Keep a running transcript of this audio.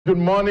Good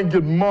morning,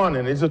 good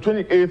morning. It's the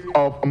 28th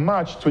of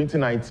March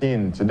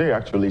 2019. Today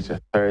actually is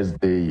a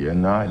Thursday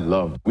and I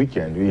love the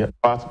weekend. We are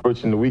fast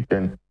approaching the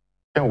weekend.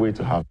 Can't wait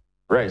to have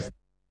rest.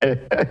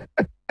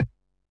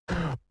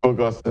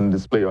 Focus and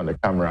display on the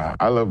camera.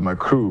 I love my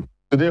crew.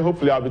 Today,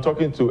 hopefully, I'll be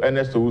talking to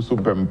Ernest Owusu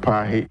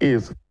Bempah. He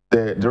is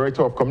the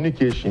Director of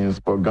Communications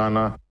for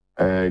Ghana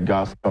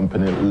Gas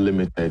Company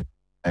Limited.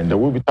 And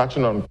we'll be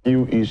touching on a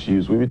few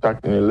issues. We'll be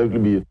talking a little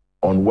bit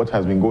on what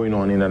has been going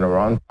on in and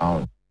around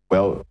town.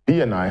 Well,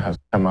 BNI has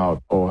come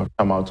out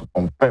to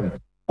confirm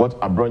what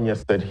Abronya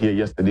said here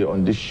yesterday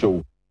on this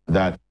show,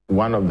 that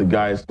one of the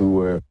guys who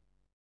were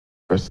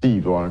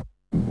perceived or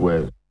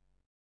were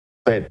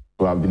said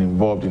to have been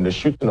involved in the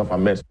shooting of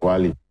Ahmed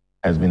Swali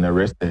has been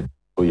arrested.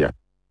 So yeah,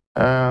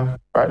 right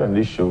on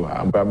this show,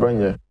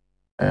 Abronya,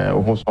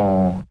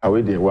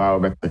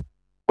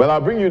 well,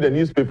 I'll bring you the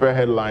newspaper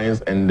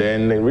headlines and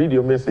then read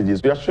your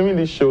messages. We are streaming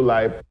this show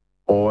live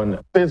on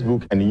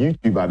Facebook and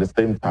YouTube at the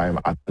same time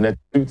at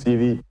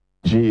Net2TV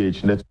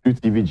GH,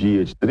 Net2TV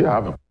GH. Today I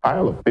have a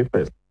pile of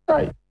papers.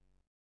 Right.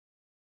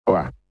 All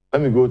right.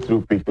 Let me go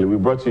through quickly. We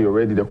brought you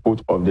already the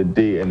quote of the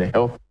day and the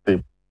health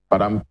tip,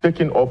 but I'm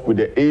taking off with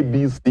the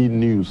ABC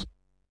News.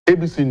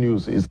 ABC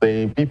News is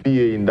saying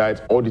PPA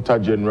indicts Auditor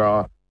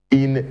General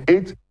in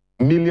 8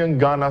 million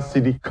Ghana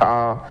city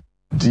car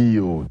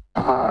deal.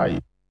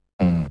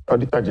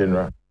 Auditor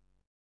General.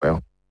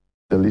 Well,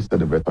 the least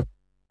the better.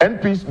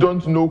 NPs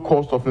don't know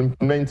cost of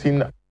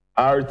implementing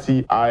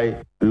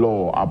RTI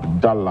law,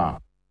 Abdallah.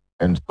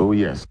 And so,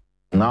 yes,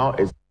 now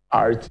it's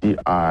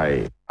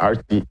RTI,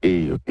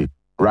 RTA, okay,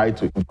 Right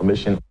to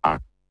Information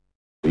Act.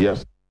 So,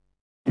 yes,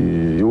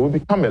 it will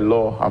become a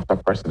law after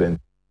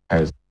President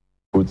has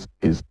put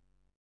his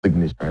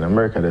signature. In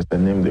America, there's the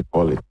name they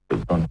call it,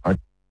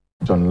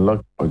 John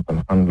Luck or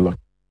John Handluck.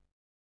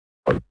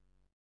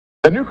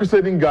 The new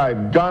crusading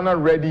guide, Ghana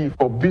ready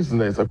for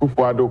business,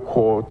 Akufo-Addo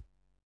called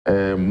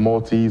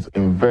Maltese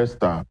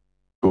investor.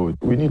 Good.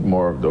 We need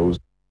more of those.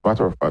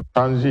 Matter of fact,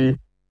 Tangi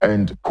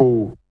and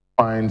Co.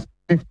 finds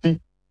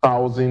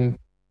 $50,000.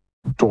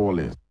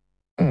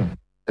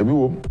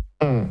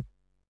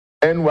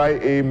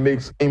 NYA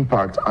makes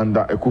impact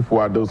under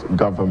Akufo-Addo's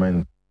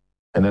government.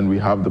 And then we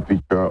have the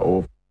picture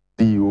of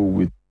CEO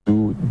with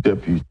 2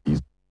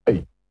 deputies.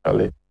 Hey,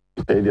 Charlie,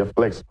 you say the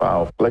flex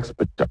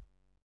picture.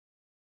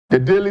 The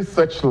Daily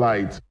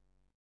Searchlight.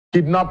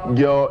 Kidnapped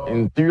girl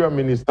interior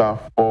minister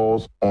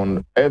falls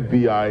on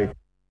FBI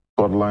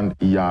Scotland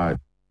Yard.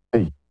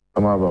 Hey,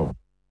 come about.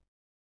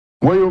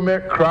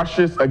 Wayome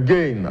crashes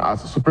again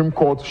as the Supreme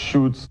Court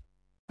shoots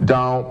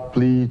down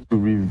plea to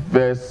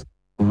reverse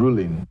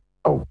ruling.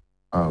 Oh,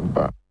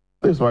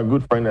 this is my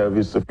good friend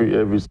Elvis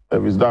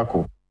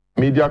Dako.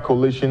 Media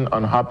coalition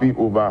unhappy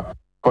over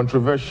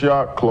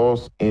controversial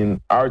clause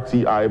in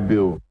RTI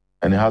bill.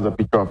 And it has a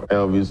picture of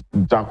Elvis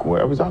Dako.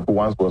 Elvis Dako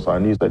once was our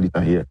news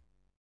editor here.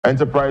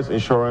 Enterprise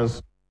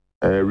Insurance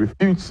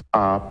refutes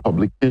our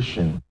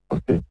publication.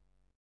 Okay.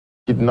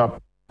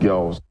 Kidnap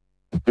girls.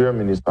 Interior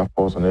Minister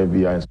falls on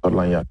FBI in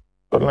Scotland Yard.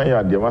 Scotland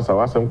Yard, the master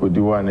was some could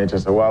do one nature,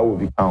 so why would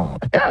we count?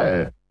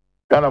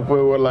 Ghana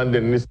for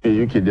London, this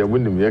UK, they're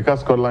winning.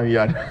 Scotland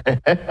Yard.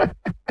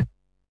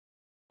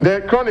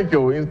 The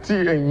Chronicle,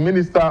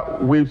 Minister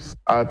whips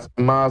at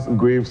mass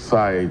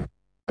graveside.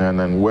 And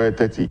then where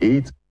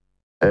 38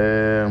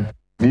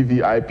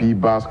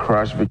 VVIP bus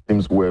crash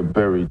victims were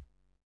buried.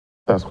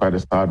 That's quite a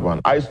sad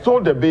one. I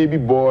stole the baby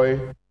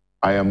boy.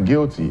 I am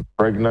guilty.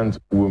 Pregnant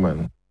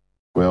woman.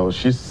 Well,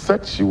 she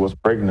said she was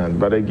pregnant,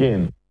 but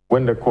again,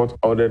 when the court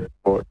ordered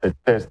for a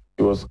test,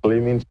 she was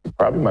claiming she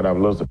probably might have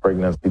lost the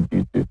pregnancy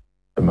due to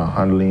the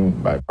mishandling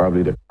by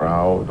probably the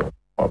crowd.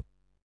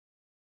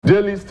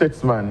 Daily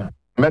Statesman.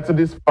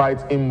 Methodist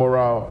fight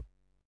immoral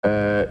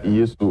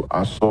Yesu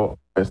Asor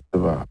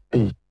festival.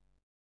 Hey,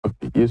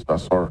 okay, Yesu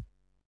Asor.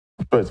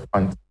 I'm sure it's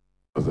fancy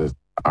because it's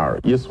R.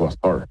 Yesu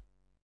Asor.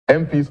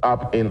 MPs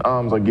up in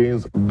arms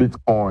against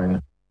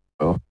Bitcoin.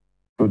 Well,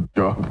 good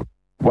job.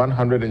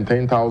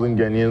 110,000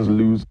 Ghanaians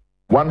lose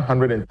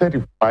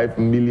 135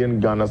 million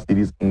Ghana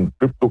cedis in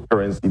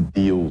cryptocurrency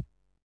deals.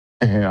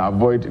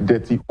 Avoid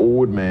dirty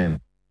old men.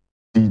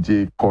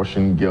 DJ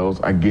caution girls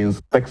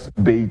against sex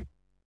bait.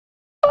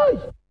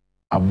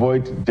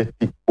 Avoid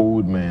dirty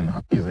old men.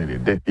 Isn't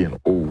it dirty and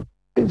old?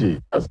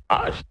 DJ, that's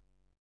harsh.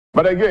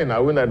 But again, I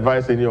wouldn't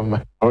advise any of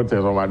my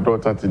daughters or my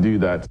daughter to do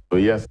that. So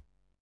yes,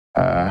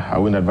 I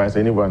wouldn't advise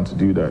anyone to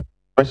do that,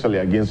 especially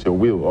against your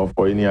will or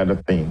for any other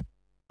thing.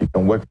 You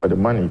can work for the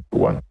money if you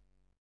want.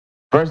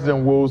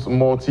 President Wo's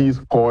Maltese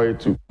coy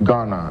to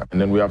Ghana.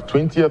 And then we have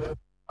 20th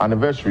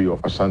anniversary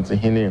of Ashanti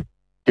Hene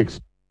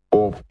kicks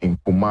off in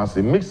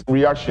Kumasi. Mixed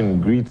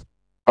reaction greets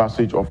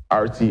passage of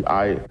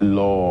RTI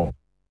law.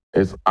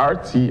 It's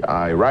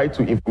RTI, Right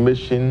to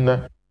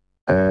Information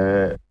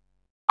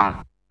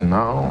Act.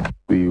 Now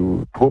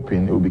we're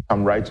hoping it will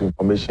become Right to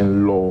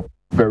Information law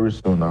very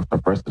soon after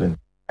President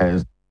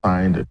has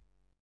signed it.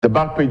 The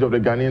back page of the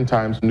Ghanaian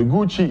Times,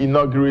 Noguchi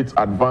inaugurates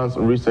advanced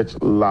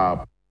research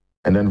lab,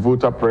 and then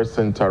Voter Press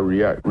Center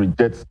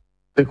rejects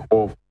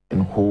takeoff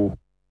in whole.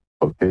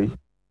 Okay.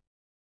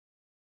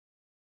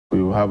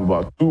 We will have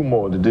about 2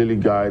 more. The Daily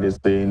Guide is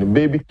saying the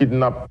baby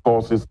kidnap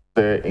causes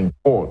there in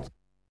court.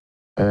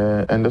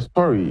 And the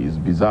story is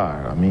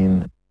bizarre. I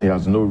mean, it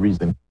has no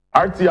reason.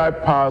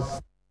 RTI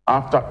passed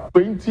after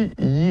 20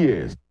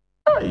 years.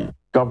 Hey,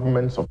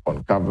 governments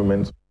upon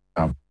governments.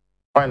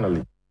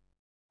 Finally,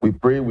 we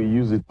pray we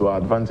use it to our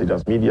advantage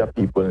as media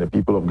people and the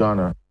people of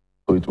Ghana,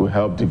 so it will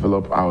help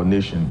develop our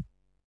nation.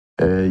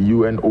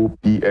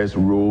 UNOPS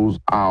rolls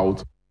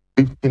out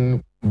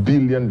 $15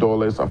 billion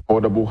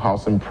affordable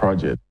housing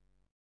project.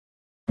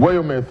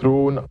 Wayome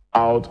thrown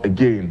out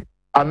again.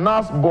 A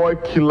Nas boy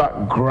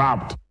killer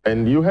grabbed.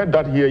 And you heard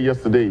that here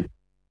yesterday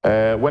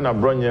when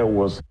Abronye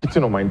was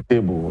sitting on my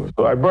table.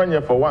 So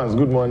Abronye, for once,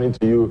 good morning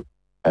to you,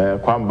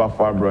 Kwamba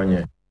for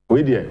Abronye.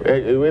 We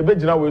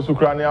Bejina we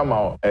Sukrani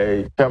Amao,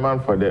 chairman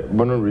for the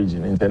Bono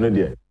region in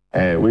Tenodia.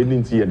 We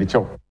didn't see the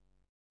chop.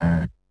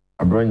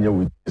 Abronye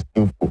with his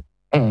info.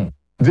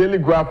 Daily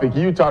Graphic,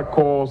 Utah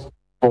calls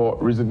for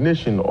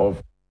resignation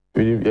of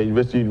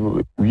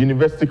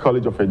University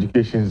College of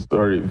Education,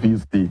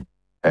 VC,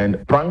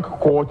 and prank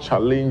call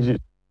challenge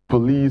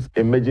police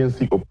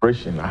emergency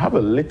operation. I have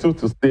a little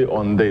to say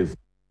on this.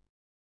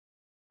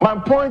 My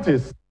point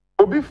is,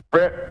 Obi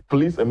Fred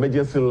police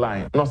emergency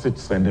line, not to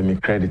send them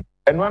credit.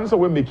 And once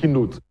we're making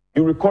notes,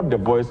 you record the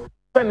voice,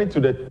 send it to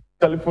the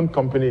telephone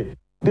company.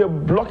 They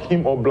block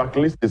him or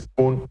blacklist his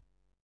phone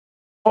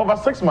for over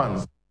 6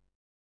 months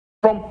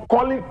from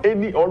calling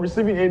any or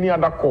receiving any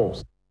other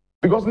calls.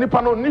 Because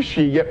nipa no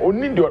nishi ye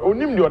onim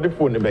the other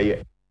phone be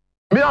ye.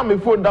 Me am my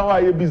phone that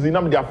why busy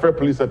na me dey afraid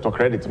police to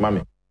credit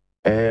mami.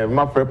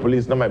 My afraid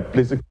police na my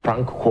place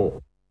prank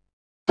call.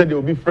 Say they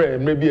will be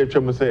friend maybe a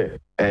chemo say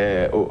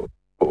o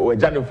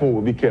jane phone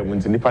will be care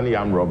nti nipa ne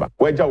am robber.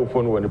 We ja wo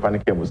phone wo nipa ne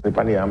care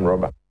nipa ne am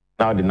robber.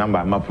 Now the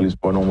number my police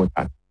phone no more.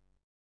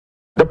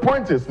 The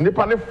point is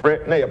nipa ne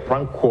friend na ye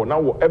prank call now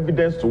what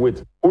evidence to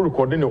it. O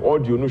recording the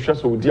audio no hwe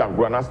so di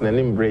agro na na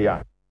nim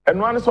breya. And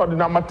one is the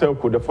number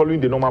telco, the following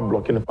the normal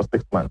blocking for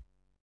 6 months.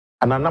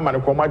 And I'm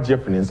not going to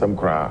Jeff in some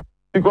cry.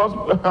 Because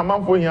I'm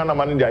not for here, I'm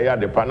not in the area,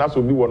 the partners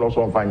will be one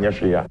also on fine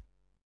yesterday.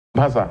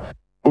 Basa,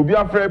 we'll be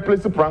afraid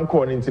place to prank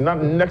call into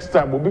next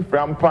time, we'll be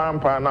from Pam,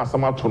 now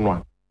some to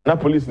one. Now,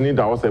 police need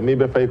us,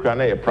 maybe if I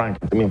can a prank.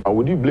 I mean,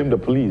 would you blame the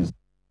police?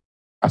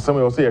 As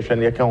someone will say, I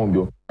can't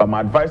go. But my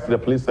advice to the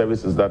police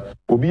service is that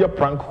will be a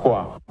prank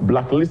call,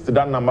 blacklist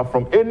that number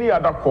from any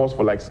other calls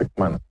for like 6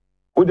 months.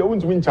 They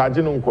won't be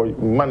charging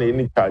on money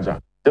any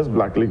charger. Just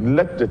blacklist.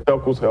 Let the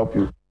telcos help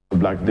you to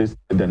blacklist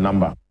the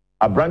number.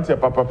 A branch of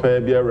Papa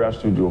Fair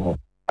Studio.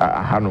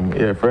 Hanum,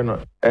 a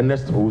friend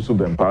Ernest Owusu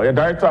Bempah,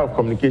 Director of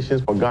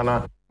Communications for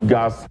Ghana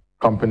Gas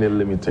Company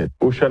Limited.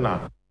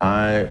 Oceana,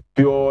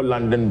 pure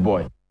London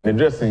boy. The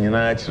dressing in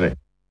actually.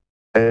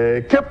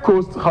 Cape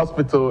Coast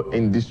Hospital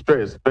in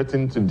distress,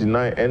 threatening to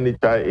deny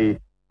NHIA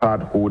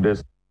card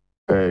holders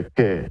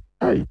care.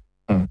 Hi.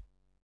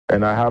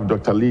 And I have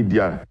Dr.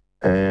 Lydia.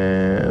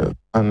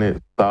 And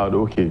it started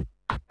okay.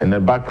 And the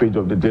back page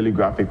of the Daily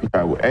Graphic, which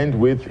I will end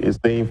with, is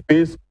saying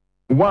phase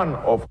 1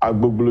 of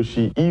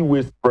Agbogboloshi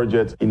e-waste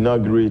project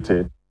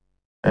inaugurated.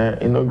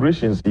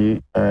 Inaugurations,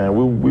 we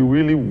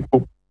really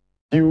hope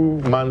few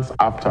months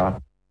after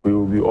we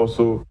will be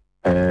also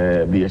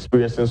be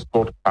experiencing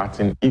sword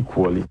cutting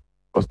equally.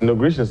 Because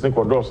inaugurations think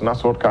of not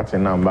sword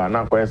cutting number,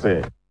 not quite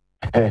say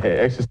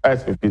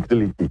exercise in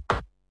futility.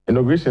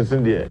 Inaugurations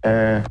in the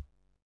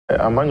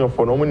among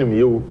for no minimum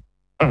you.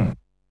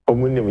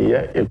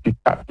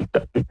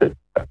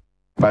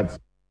 But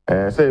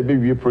say a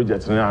big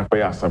project now.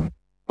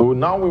 So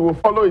now we will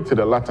follow it to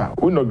the latter.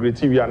 We know great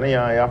TV and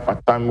I for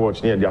time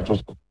watch near the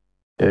Atos.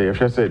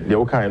 You said the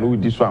okay and we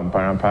this one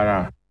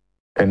para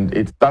and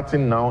it's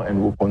starting now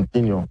and will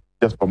continue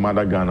just for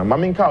Mother Ghana.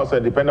 Maminka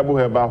said dependable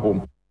herbal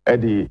home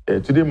at the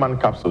today man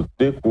capsule,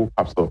 today cool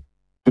capsule,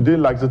 today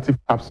laxative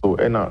capsule,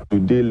 and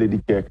today lady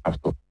care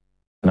capsule.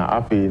 Now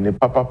after ne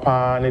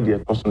papa ne the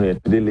person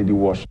today lady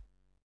wash.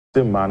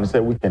 Same man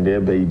said we can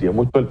there be there.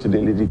 Most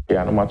today lady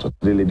care no matter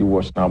today lady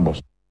wash now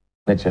boss.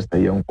 Next just a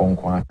young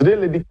conqueror. Today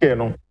lady care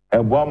no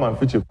a boy man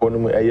feature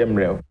kono a yam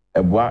real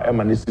a boy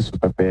emanisi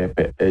super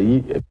pepe a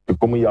ye to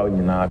come yaw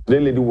na today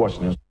lady wash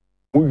no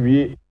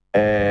we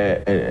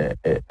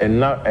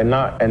and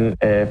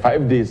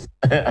 5 days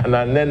and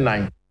then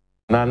 9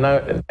 na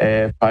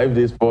 5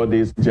 days 4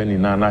 days journey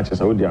na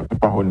just o dia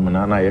papa hon me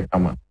na ye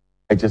kama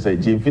I just say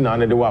Jimfi na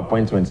the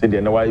appointment say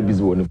there na why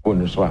busy on the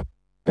phone so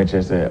I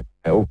just say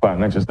opa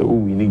na just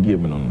we need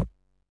game no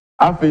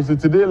after so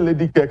today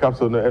lady care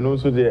capsule and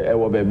also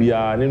the baby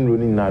and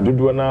running na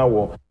dodo na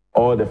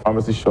all the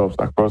pharmacy shops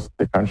across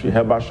the country,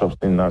 herbal shops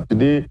in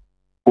today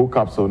cool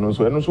capsule no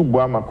so and also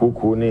boama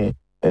cocoa ne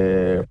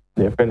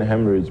the friend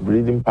hemorrhage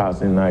breathing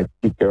pass and I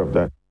take care of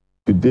that.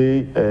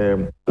 Today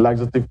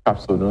laxative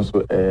capsule no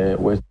so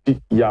we speak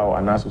yaw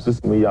and also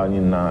system yaw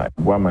in na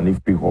boama ne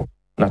free ho.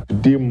 Now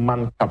today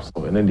man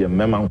capsule and then the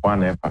mema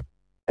nkwana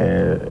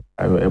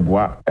efa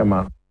boa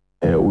ema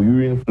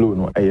urine flow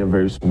no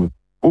very smooth.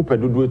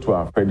 Open do to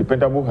our friend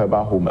dependable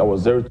herbal home. I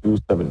was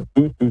 027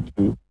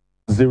 222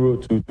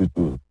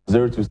 0222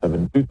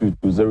 027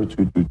 222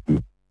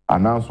 0222.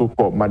 and also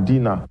called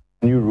Medina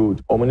New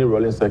Road, Omni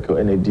Rolling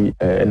Circle, NAD,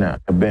 and a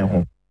Ben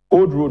home.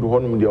 Old Road,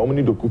 one the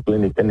Omni Doku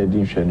Clinic, NAD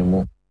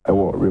Shenimo,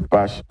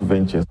 Repash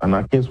Ventures, and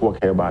I can't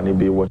work here by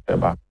any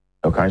whatever.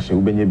 Okay, she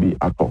will be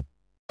at all.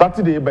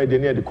 Saturday by the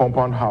near the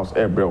Compound House,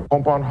 bro.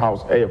 Compound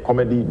House, a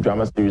comedy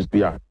drama series,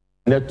 beer.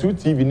 Near 2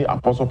 TV ni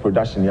Apostle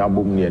Production,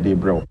 album near the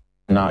bro.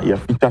 Now, your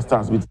feature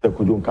stars with the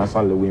Kudun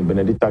Castle Lewin,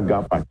 Benedicta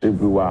Gapa,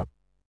 everywhere,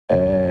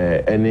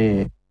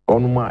 any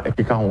onuma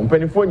ekeka ho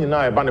mpanifo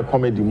nyina e ba ne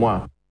comedy mu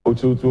a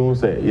otutu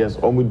say yes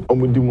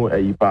omudimu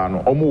ayipa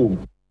no omu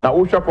na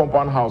wo hwa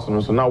Compound House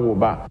no so na wo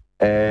ba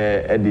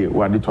de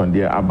wade ton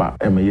de aba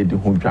emeye de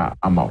ho dwa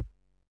ama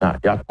na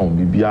ya ton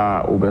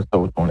bibia obesa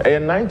ton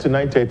 9 to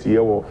 9:30 ye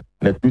wo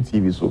na 2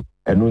 TV so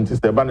eno nti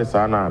se ba ne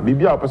sa na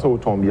bibia opesa wo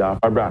ton bia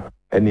fabra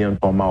ene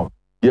enton ma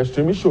ye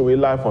stream show we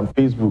live on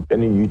Facebook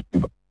and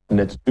YouTube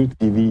net 2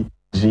 TV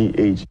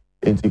GH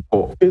enti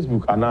ko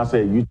Facebook and also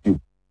YouTube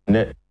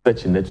net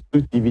search net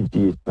 2 TV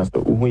GH na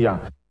so uhu ya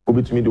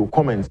obetumi do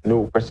comments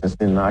no questions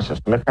in na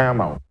ashes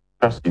mekayama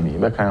trust me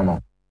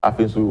mekayama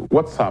afi so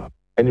WhatsApp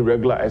any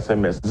regular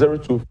SMS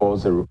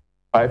 0240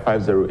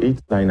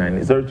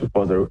 550899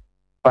 0240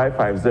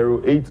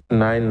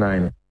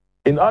 550899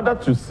 in order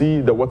to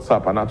see the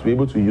WhatsApp and to be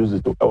able to use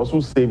it I also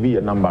save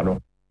your number no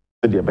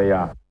the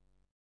beya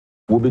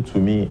will be to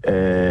me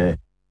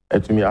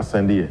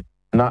ascend here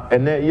na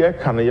ene ye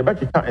kan ye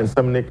bekeka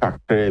ensem ne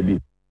kakra bi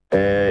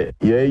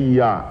ye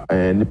ya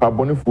nipa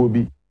bonefo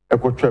bi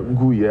ekotwa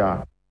gu ye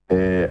a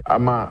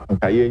ama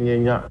nka ye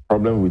nyanya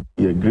problem with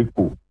ye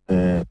Greco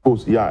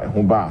post ya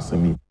ho ba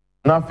asemi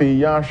na fe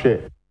ya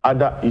hwe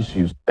other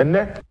issues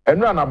ene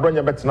enu na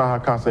bronya betena ha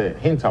ka say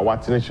hint a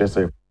watene hwe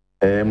say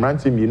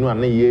mranti mienu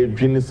ana ye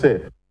dwini say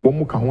wo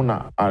mu ka ho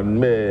na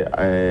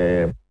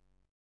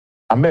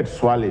Ahmed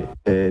Swale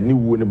ni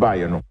wu ne ba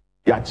ye no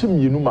ya chi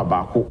mienu ma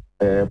baako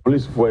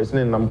police force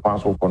ne nam kwan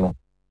so kono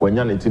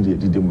wanya ne tidi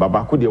didim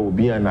babako de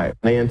obi na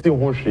yente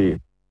ho hwe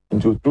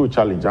into true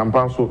challenge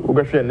ampan so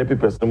obehwe ne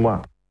papers mu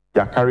a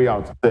ya carry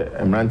out the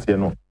mranti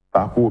no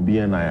baako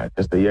obi na ya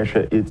just ye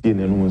hwe 18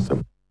 ne no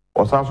nsem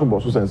osanso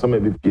boso sensem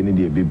be pie ne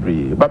de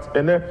bebre but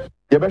ene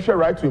ye behwe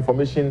right to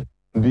information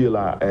bill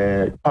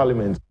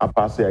parliament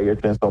apase ya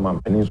transfer man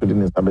penin so de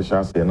ne establish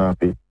say na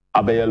afi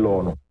abeye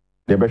law no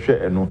ye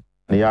behwe eno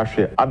ne ya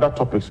hwe other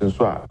topics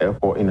so a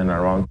for in and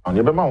around town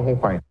ye be ma ho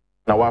kwan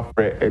na wa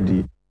frɛ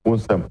edi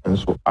unsem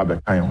nso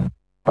abekan ho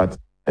but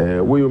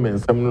we men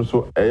nsem no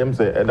so em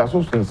say da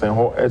so sensen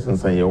ho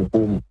esensen ye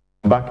kom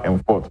back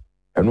and forth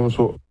eno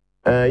so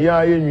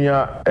ya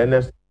yenua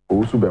Ernest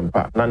Owusu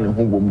Bempah na ne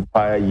ho bom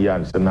pa ya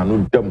nse na no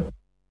dam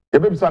ye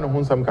bebisa ne ho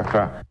nsem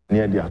kakra na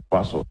ye dia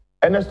so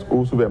Ernest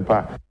Owusu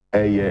Bempah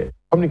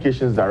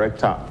communications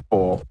director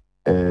for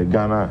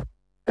Ghana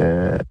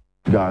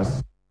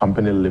Gas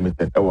Company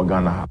Limited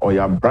Ghana or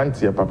ya branch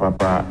here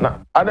papa na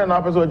ada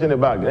na person in the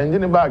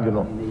bag you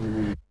know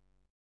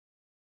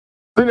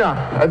Sina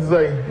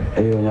azai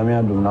nyame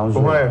adum na so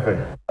efe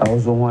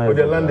also ho o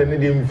de land ni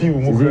dem view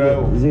mu kra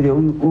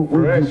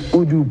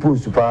udu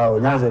post pa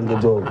nyaze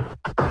ngedo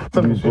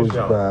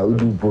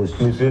udu post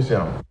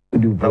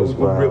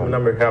pa na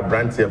America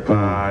branch here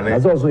pa na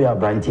also ya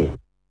branch here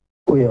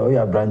o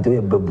ya branch o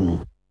ya babu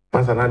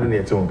masa na de ne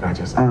ete won ka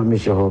chese me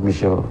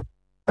sure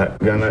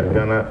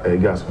Ghana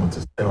gas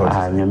montes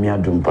nyame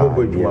adum pa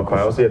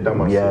pa o se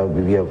damas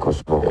bia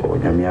kospo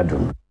nyame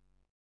adum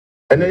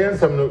ene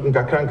yensam no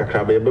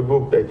nkakra ba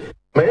yebebo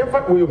ma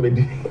yemfa we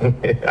medi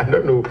I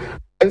don't know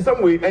in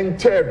some way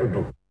enchair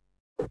do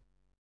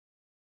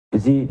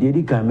see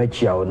the kan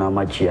machia o na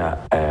machia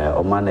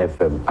Oman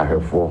FM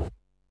ahwefo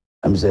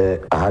am say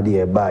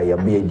ahade e ba ya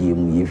be di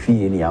mu ye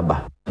fie ni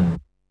aba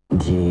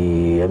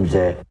di am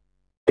say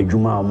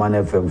adwuma Oman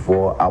FM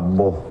for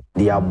abo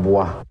di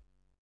aboa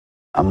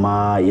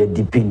ama ye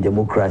deepen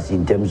democracy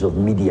in terms of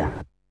media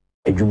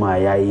adwuma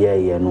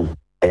ya no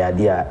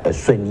ayade a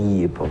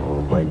eswani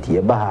papa e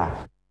ba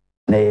ha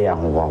na ya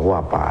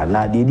ho pa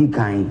na di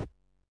kan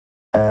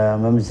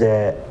mam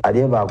say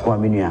ade ba ko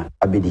amenua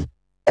abedi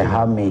e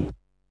ha me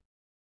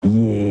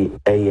ye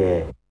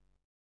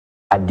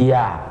ade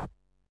a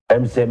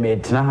em say me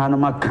tena ha no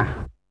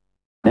maka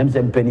nem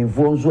say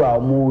mpanifo nso a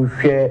mo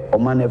hwe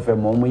Oman FM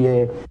mo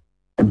ye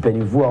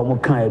mpanifo a mo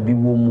kan abi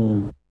wo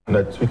mu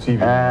na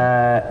TV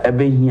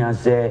ebe hia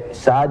say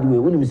saadi we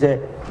wonim say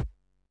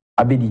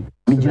abedi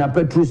me gina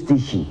petrol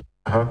station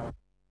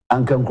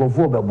anka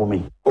nkrofo bebo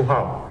me oh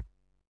how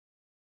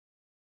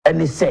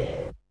ene say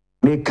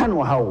me kan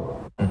wo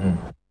how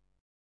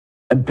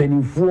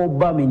mpanifo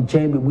ba me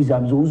nchen bebuza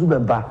me Owusu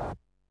Bempah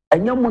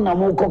enya mo na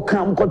mo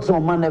kokam kotre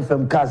Oman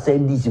FM ka say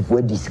ndisi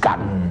fo diska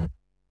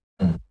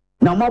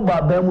na mo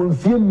ba ba mo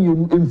mfie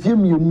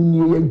mienu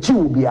ni ye chi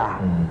obia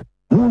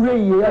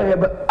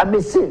I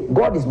say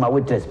God is my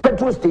witness.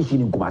 Petrol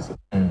station in Kumasi.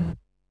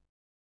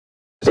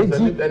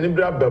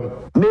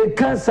 Me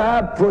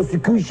cancer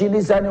prosecution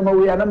is animal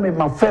we are not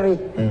my ferry.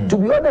 To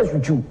be honest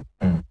with you,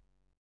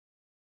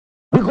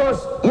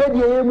 because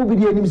ye mu bi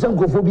de anim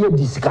sankophobia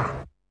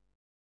disika.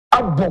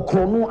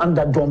 Abokrono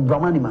under John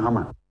Dramani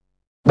Mahama.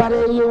 But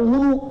ye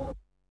hunu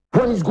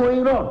what is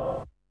going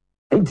on?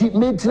 And it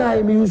makes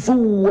time you so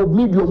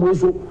medium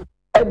so.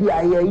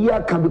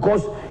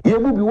 Because you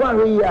will be one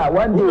day.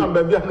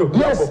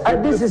 Yes,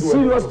 and this is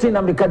serious thing.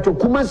 I'm catch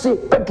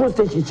Kumasi petrol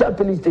station, Shell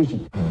police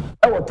station.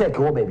 I will take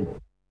your baby.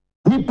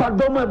 Ni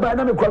pardon my by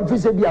na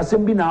confuse be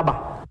assembly na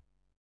aba.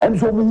 Em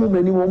so mu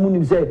mani wo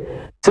mu say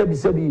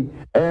sebi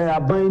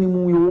aban ni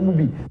mu yo mu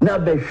bi na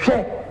be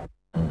hwe.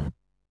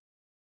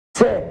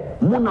 Say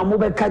mu na mo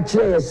be ka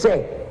kire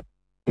say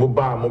mo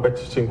be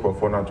teaching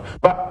for na.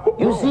 But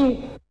you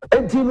see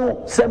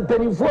Entino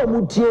sempenifo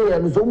mutie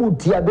and so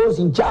mutia those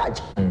in charge.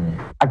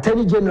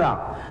 Attorney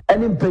General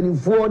and in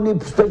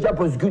penifo special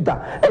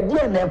prosecutor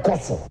again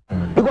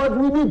because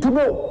we need to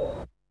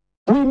know.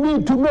 We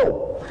need to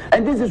know.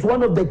 And this is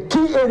one of the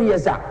key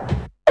areas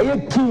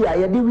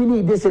we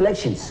need these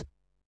elections.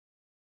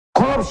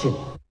 Corruption.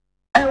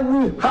 And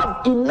we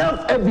have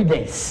enough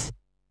evidence.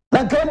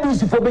 Now can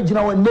this for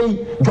Bejina one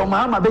day,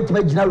 Jomama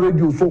Betmejina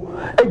radio so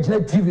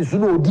Ejina TV so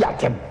no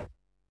diakem.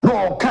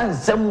 No, can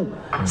some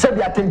say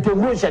the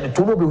attention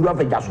to no be rough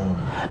and jasso.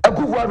 A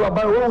good word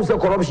about wrong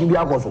corruption be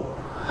also.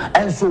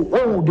 And so,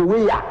 the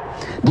way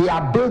they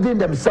are building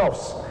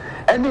themselves,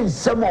 and then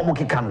some more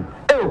can.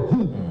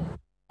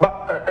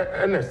 But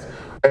Ernest,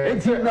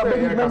 it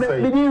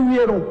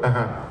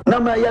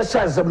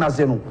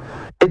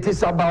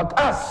is about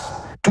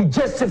us to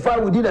justify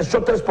within the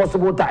shortest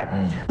possible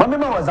time.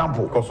 Remember,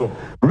 example.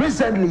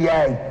 Recently,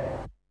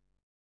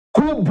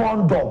 who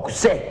born dog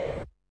say,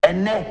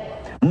 and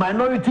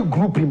minority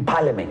group in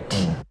parliament.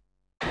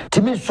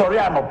 To me, sorry,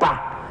 I'm a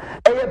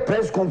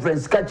press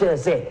conference catcher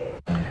say,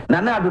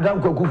 Nana Adodan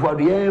Kokufu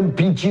the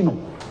MP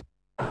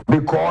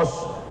because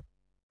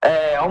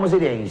almost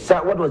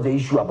what was the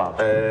issue about?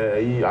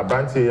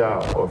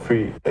 Abantia or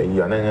free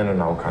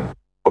now can.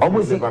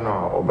 Almost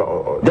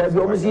there's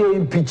almost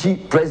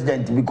impeach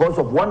president because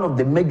of one of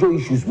the major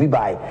issues we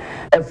buy.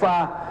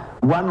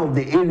 One of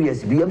the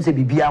areas BMC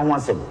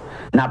wants him.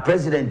 Now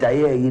President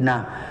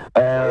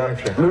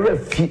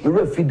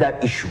refit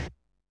that issue.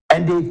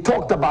 And they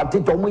talked about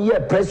it on a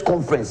press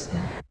conference.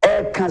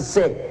 Can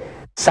say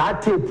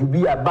tape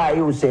be a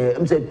bio say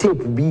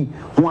tape be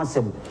once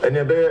a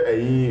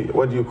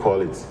what do you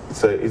call it?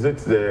 So is it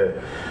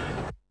the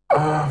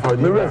I've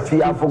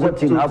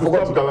forgotten.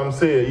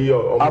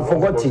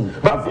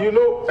 But you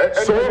know,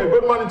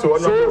 good money to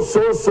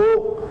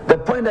so the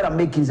point that I'm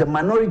making is the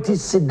minority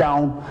sit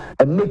down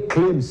and make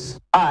claims.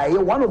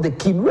 One of the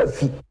key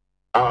refi.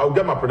 I'll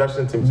get my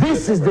production team.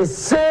 This is the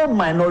same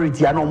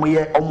minority and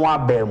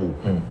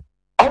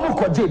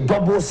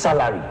double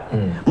salary.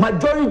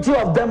 Majority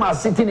of them are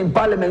sitting in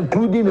parliament,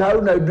 including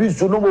Haruna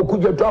Idris, Sunomo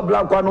Kuja,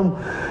 Black Wanum,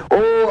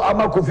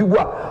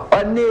 Amakofibwa,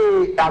 and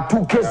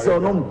two cases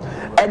on them.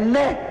 And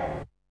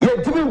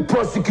yet, even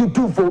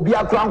prosecute for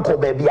Bia Cranko,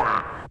 baby.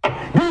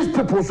 These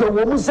people say,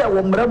 woman say,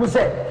 woman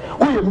say,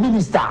 we a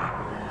minister,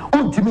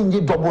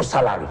 ultimately double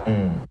salary.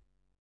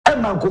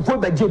 And man could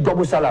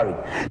double salary.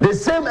 The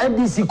same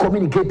NDC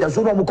communicators,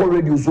 so no more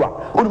radio,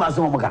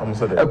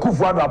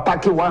 Kufuado are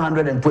packing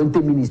 120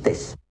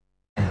 ministers.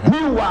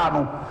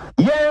 Meanwhile,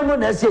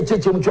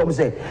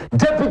 say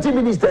deputy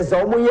ministers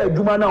are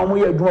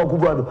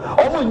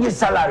almost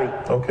salary.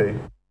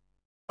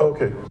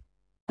 Okay.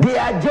 They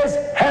are just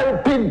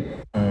helping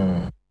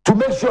to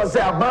make sure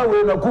say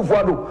Abawe na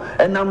Kufuado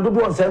and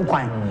Namdudu on same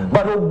coin.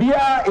 But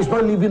Obia is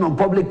not living on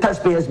public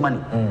taxpayers' money.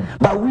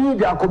 But we,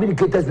 the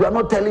communicators, we are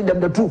not telling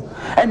them the truth.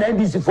 And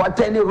NBC for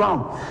turning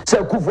around say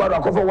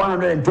Kufuado cover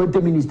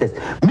 120 ministers.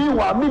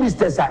 Meanwhile,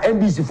 ministers are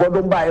NBC for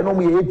don't buy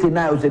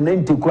 89 or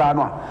 90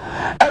 krano.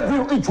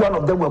 Each one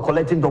of them were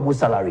collecting double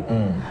salary.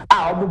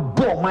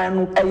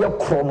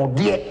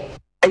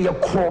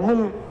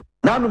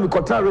 Now me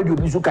kotra radio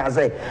bi so ka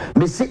say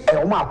me see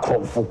o ma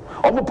akromfo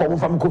o mo pom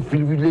fam ko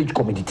village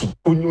community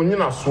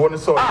onyina so ne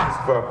so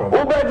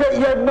o be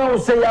ye ma o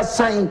say ya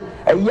sign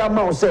ya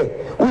ma o say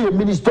we a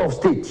minister of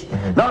state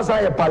now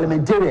say a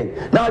parliamentarian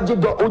now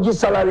oji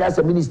salary as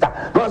a minister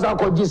now say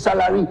oji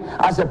salary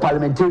as a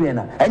parliamentarian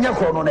enya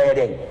krono na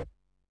yede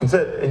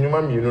say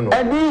enyuma mi no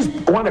and this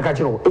one ka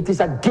chiro it is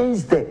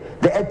against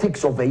the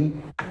ethics of a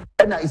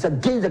and it's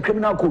against the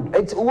criminal code.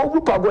 It's what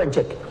go and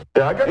check.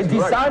 Yeah, I get it. It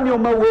is an your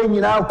man when you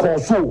now call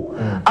so.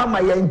 Ama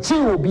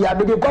yanchi will be a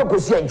bit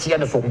of see and see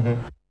and so.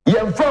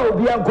 Yanfa will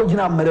be a coaching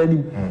am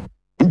marani.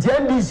 In the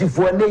NDC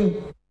for a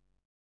day.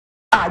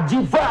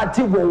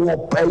 Jifa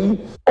will pay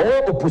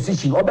all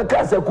opposition. Or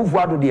because a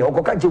Kufuado there, or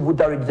Kokachi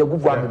voter is a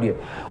Kufuado there,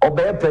 or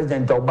by a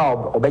president or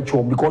Bob or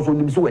Betcho because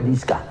we so a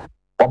diska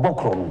or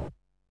Bokron.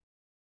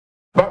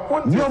 But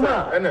what is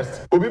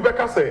Ernest?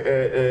 Obibeka say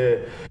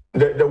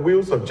the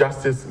wheels of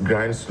justice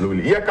grind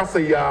slowly. Yeah,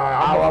 say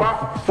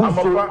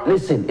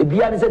listen, if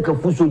you are say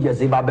Kafuso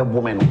just about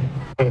woman.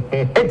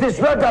 It is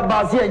not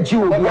about saying you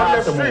will be on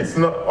the streets.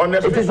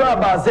 It is not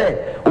about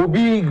say will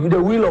be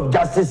the wheel of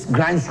justice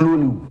grind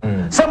slowly.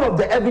 Some of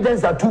the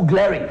evidence are too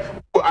glaring.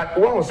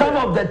 Some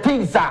of the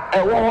things are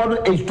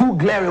is too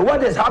glaring.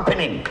 What is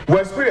happening? Well,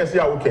 experience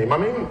here, okay. I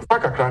mean,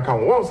 Faka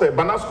Krankan, one say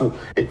Banasco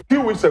a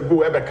few weeks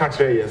ago, ever catch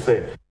here and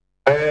say.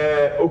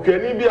 okay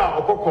ni bi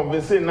a okọ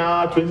convince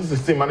na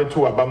 2016 man to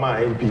Obama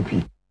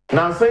NPP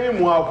na say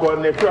mu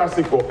akọ ne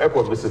classico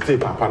ekọ visit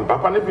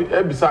papa ne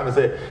ebisa ne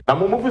say na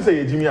mo fi say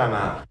yejimi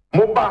ana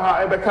mo ba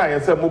ha ebeka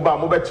yen say mo ba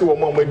mo bechi wo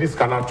mo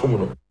diska na tom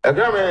no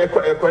egrame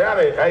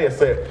ekoyare aye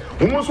say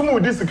mo so mo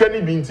diska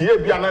ni bi nti e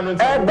bi ana no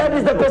that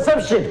is the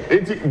perception.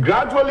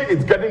 Gradually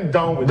it's getting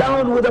down with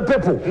the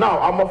people. Now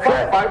I'm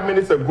 5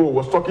 minutes ago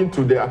was talking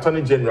to the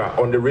Attorney General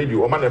on the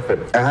radio Oman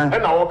FM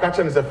and I walk catch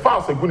and say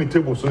fast a good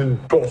table so in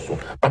torso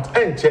but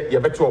enche ye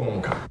bechi wo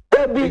monka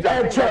be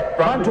enche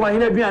bantu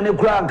ahine bi ane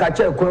kura anka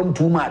che kwam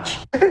too much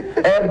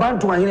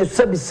bantu ahine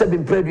sebi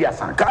previous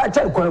ka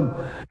che kwam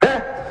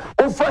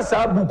o first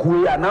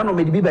abuku ya na no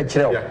me bi be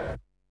kire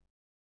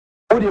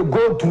o they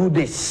go through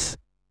this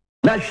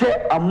now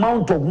share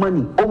amount of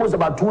money almost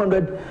about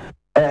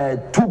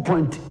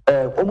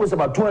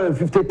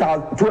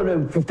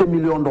 250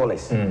 million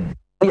dollars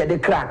yeah they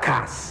crack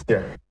cars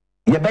yeah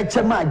you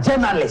betcha ma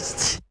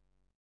journalists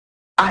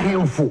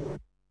ahemfo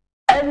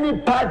any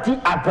party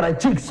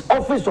apparatus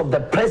office of the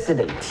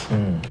president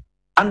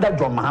under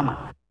John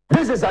Mahama.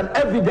 This is an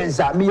evidence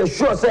that me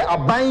sure say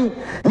aban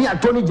ni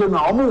attorney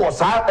general omo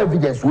was our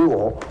evidence we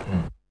ho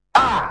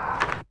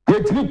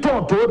yet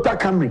Toyota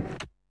Camry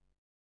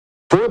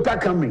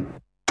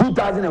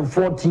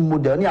 2014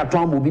 model ni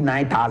aton mo bi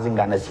 9,000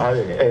 Ghana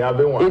cedis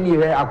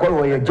anywhere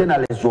akwa your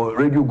journalist or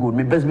radio good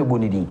me best me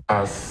bonidi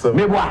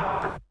me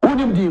boa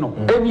unim di no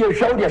eni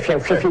ehwa de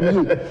hwehwe mi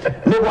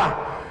me boa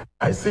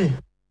I see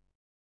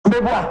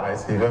Meboa,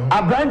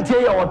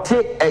 Abrantie or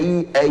take a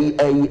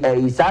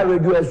side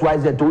radio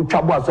SYZ to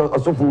trouble us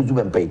also for Owusu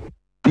Bempah.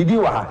 Did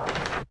you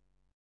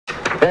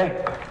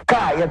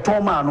car ya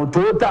Toma no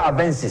Toyota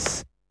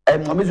Avensis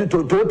and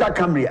Toyota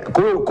Camry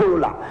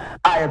Corolla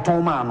I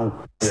Toma no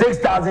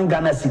 6,000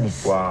 Ghana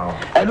cedis. Wow.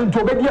 And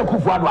to be a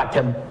Kufuado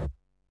attempt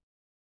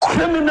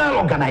criminal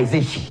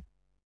organization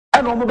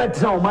and on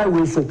my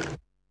way so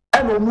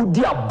and on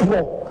dia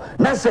bro.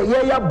 Now say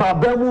yeah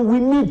babemu we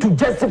need to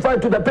justify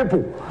to the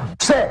people.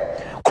 Say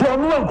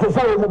Krono and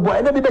Krofo mo boy,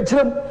 and be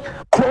betchim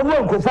Krono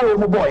and Krofo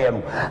mo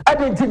boy. I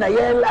didn't think I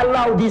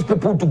allow these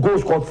people to go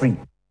scot free.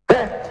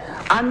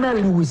 Anna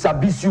Lewis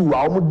Abisu,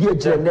 our dear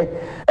children,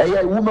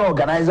 a woman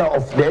organizer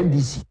of the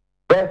NDC.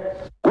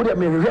 Would have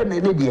been read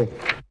in the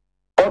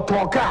or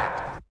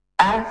talker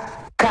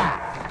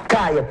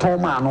car ya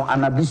Tomano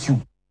and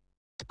Abisu.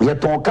 Ye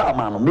tonka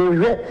man me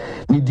hwe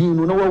ni din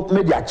no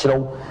me dia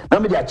kirew na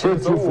me dia kire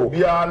tifo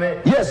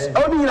yes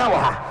only now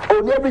ha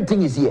only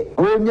everything is here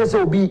we nyese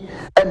obi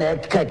na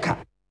keka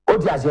o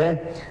dia say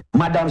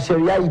madam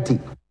Sheriaiti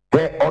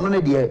ono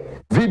ne de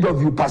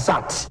VW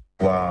Passat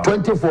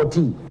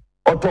 2014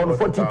 or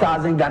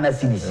 40,000 Ghana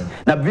cedis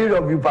na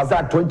VW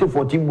Passat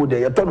 2014 model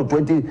you turn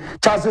 20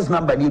 chassis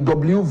number ni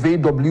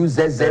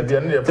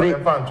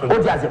WVWZZ3 o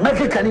dia say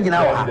make can ni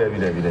now ha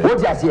o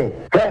dia say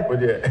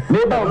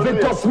neighbor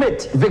Victor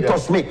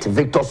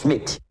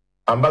Smith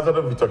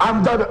Ambassador Victor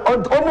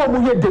omo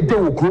mu ye dede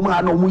wo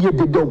kroma na omo ye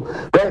dede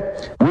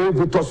we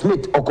Victor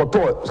Smith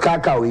okoto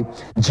kakawe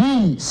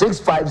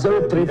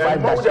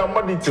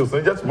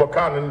G65035 just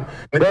Bokan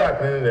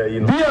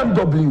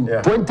BMW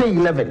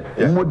 2011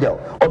 model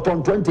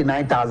on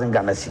 29,000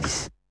 Ghana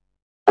cedis.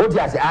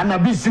 Odiase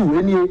Anabisu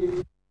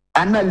eni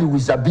Anna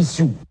Lewis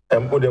Abisu the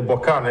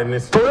Bokan and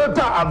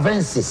Toyota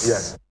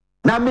Avensis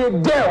na me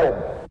girl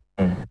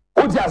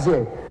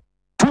Odiase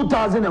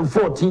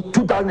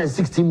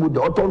 2016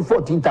 model on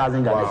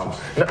 14,000 Ghana cedis.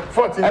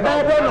 14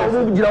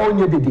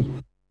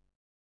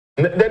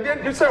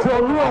 you say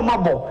from no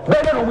mabo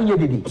better no munye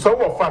didi so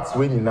what facts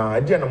we na I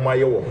dey na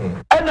maye wo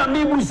and na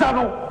me busa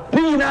no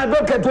ni na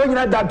docket we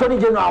na da Attorney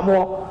General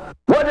amo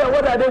what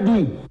are they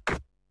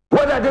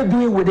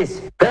doing with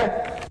this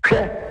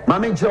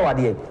mama nchiro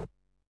wade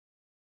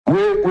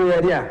we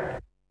are there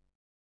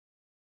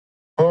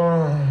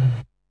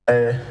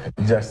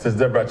Justice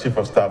Deborah Chief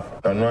of Staff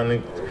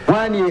wani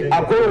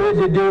akowo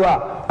we dey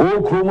wa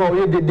o kroma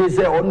we dey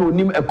say ono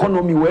nim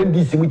economy we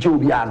NDC mu che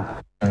obi an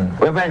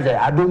we find say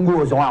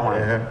adongo so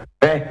one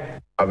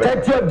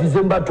 30th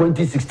December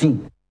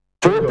 2016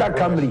 Toyota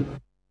Camry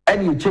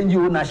and you change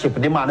ownership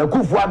the man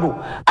Kufuado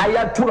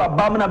ayatura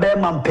bamna be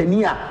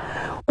mampania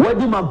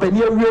wadi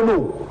mampania we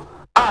no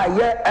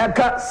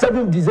eka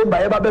 7th December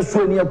eba be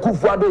so ni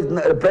Kufuado is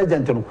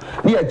president no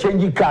ni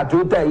change car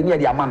Toyota ni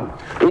the amano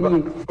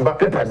any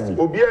papers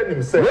obi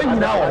anim say at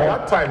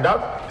that time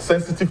that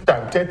sensitive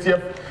time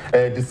 30th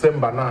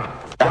December now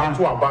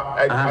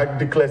I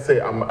declare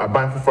say I'm a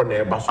ban for na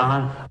eba so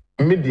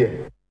media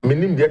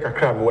minim dia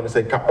kakra me want to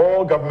say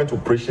all government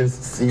operations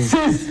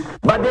cease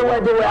but they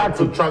were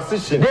active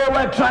transition they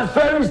were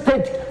transferring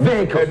state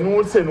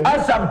vehicles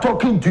as I'm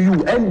talking to you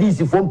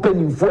NDC from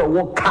penning for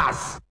work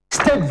cars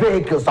state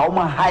vehicles are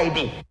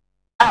hiding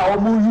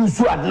omu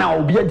use at now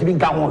obi antimi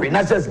nka ho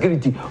national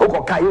security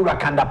okoka yura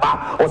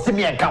kandapa o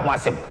simi enka ho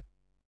asem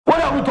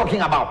what are we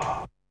talking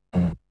about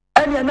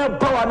any na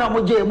power na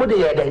mo dey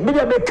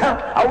media make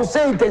I will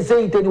say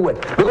it anyway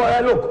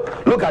because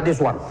look at this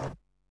one.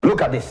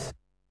 Look at this.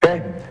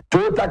 Okay?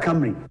 Toyota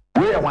Camry.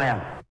 Where am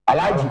I?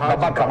 Alhaji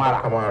Baba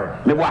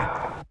Kamara. Me wa.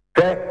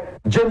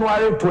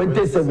 January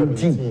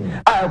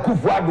 2017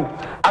 Akufo-Addo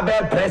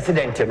abe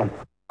president no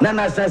na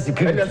national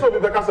security and so we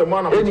because a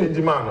man of change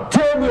man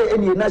tell me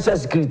any national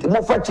security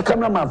mo fa chi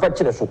cameraman fa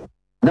kire so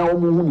na o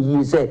mu hu ni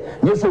yi say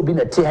yes obi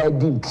na te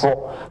hide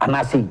intro and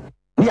I say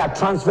we are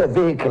transfer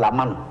vehicle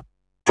amano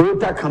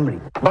Toyota Camry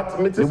but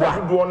me say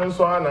do one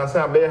so na say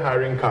abe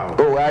hiring car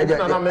oh I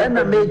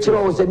na me kire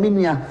o say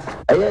minia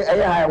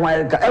eye high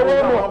wire car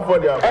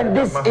and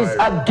this is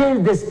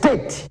against the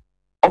state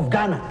of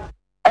Ghana.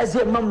 As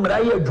a member,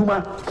 I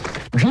Juma,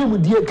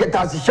 Jim dear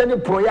Ketasi,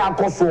 Shani Proya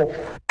Koso,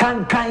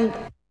 Kankai,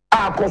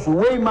 Akos,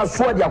 way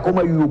Maswadia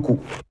Koma Yuku,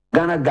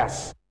 Ghana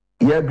Gas.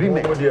 Your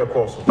agreement.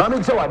 Mammy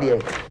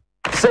Chawadia,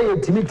 say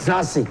it to me,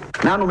 Trasi,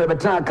 Nano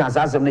Mebetan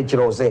as of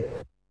nature say.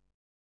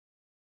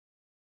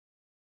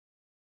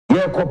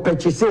 Yeah,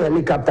 Copechi say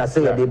helicopter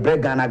say they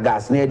break Ghana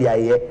Gas near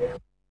the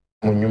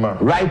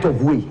right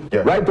of way.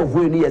 Right of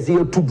way near see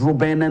you to draw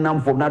ban and I'm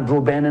from not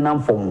draw ban and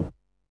I'm from.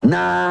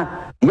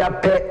 Na ya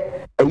pe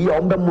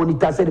you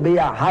monitor said they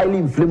are highly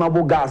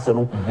inflammable gas, you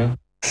know.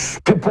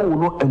 People will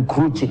not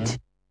encroach it.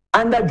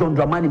 Under John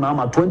Dramani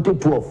Mama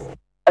 2012,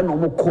 and no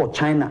more call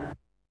China,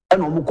 and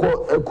no more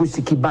call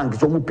Kusiki Bank,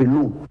 so more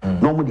Peru,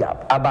 no more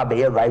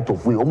Ababe right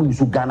of way, only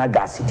use Ghana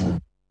gas city.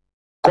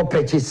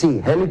 Copeche say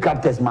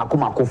helicopters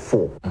Makomako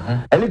 4.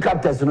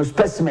 Helicopters no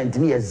specimen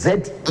near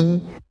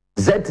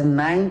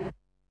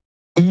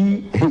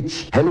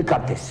Z9EH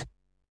helicopters.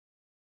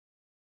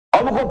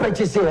 Omoko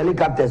purchase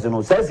helicopters, you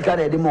know, says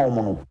carry the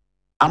more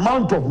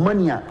amount of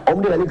money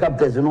on the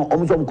helicopters, you know,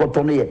 almost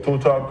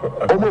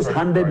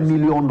 $100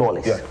 million.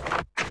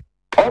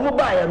 Omo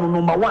buy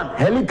number one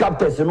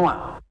helicopters, you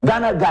know,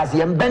 Ghana Gas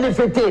and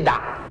benefited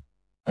that.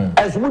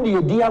 As would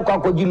you dear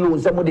Cocoji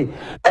somebody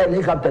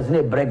helicopters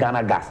near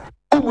Ghana Gas.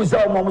 Air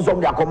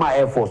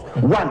Force.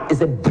 One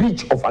is a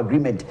breach of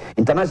agreement.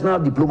 International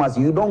diplomacy.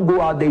 You don't go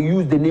out there,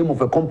 use the name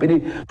of a company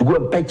to go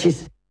and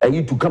purchase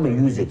you to come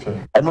and use it.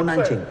 And no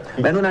nanche.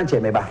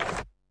 Meba.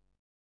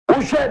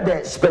 Who share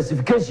the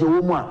specification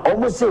woman?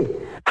 Almost say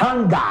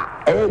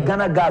hangar,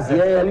 Ghana Gas,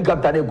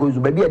 helicopter goes,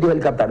 maybe a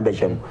helicopter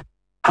beshem.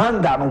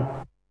 Hangar no.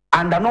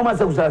 And the normal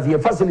secretary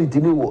facility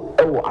ni wo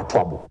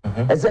atwabo.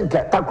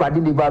 Esenka takwa di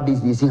liver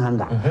business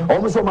hangar.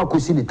 Almost so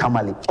makusi ni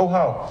tamale. Oh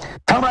how?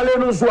 Tamale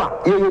no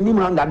so ye nim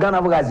hangar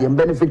Ghana Gas and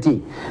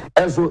benefit.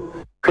 And so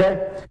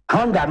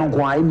hangar no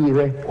kwa imi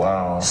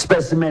wow.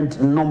 Specimen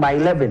number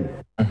 11.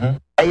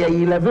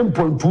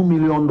 $11.2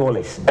 million.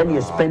 And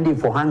you're spending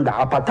for hangar.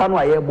 Apatano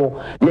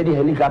ayebo ye the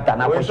helicopter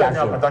na kwasha.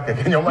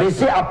 They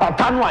say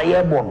apatano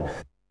ayebo.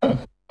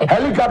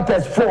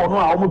 Helicopters 4 no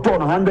almost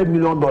 $100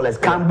 million.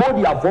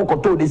 Cambodia 4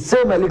 koto the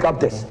same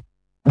helicopters,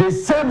 the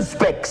same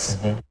specs.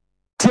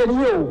 10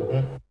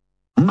 years,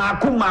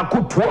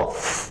 Maku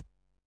 12.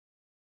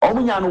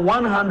 Omunyan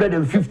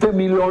 $150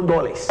 million.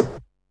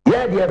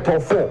 Yeah, they are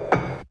top 4.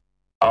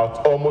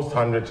 Out almost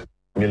 100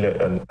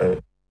 million.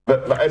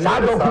 But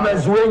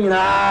documents when you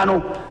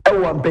know,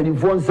 everyone penny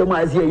phone some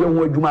as here young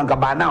would man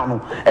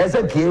now. As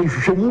a kid,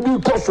 should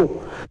be Koso.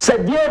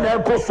 Said, dear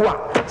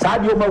Koswa,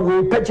 Sadio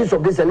will purchase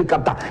of this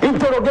helicopter.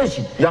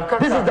 Interrogation.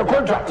 This is the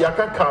contract.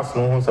 Yaka cast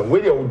no one,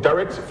 where you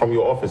direct from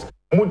your office.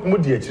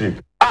 Mudi actually.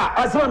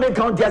 As one may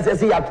count as I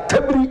say, at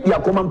Tabri,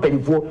 Yakoman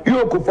penny for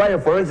you could fire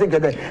forensic.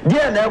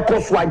 Dear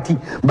Koswati,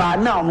 but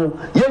now,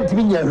 yet to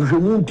me,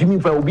 you to me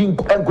for being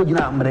Uncle.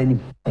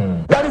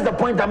 That is the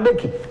point I'm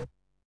making.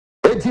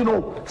 You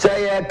know,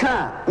 say a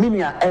car,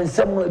 Minia, and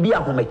some be a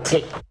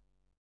homete.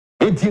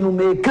 You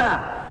may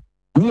car,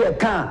 near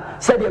car,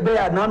 said a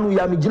bear, Nanu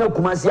Yamijina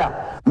Kumasia,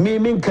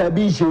 Mimin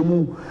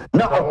Kabishemu,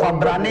 now a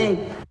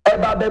Pambrane,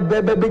 Eba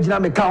Bebejina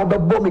Meka,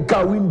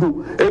 Bomika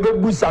window, Ebe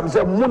Busam,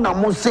 Muna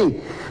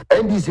Mose,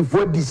 and this is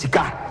for this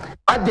car,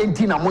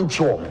 Argentina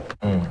Moncho.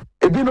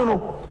 If you don't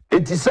know,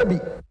 it is Sabi.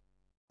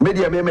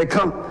 Media may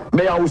come,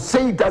 may I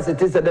say it as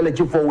it is a let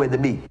you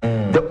forward me.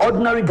 The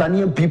ordinary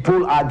Ghanaian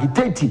people are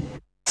agitating.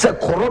 Say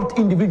corrupt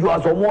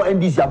individuals or more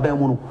NDC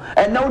abemuno.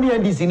 And now the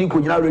NDC ni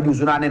kujina radio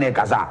sunane ne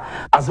kasa.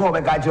 Asmo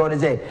be ka chiro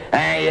say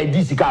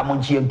DC ka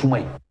monchi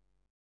entumai.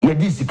 Ye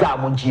DC ka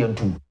monchi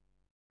entum.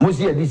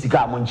 Musi ye DC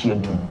ka monchi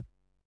entum.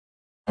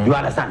 You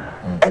understand?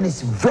 And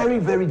it's very,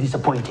 very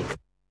disappointing.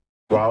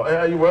 Wow,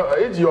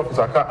 AG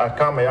officer I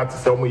come here to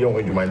sell me young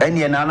eduman. And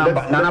ye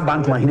nana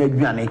bantu hine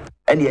eduane.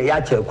 And ye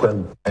ya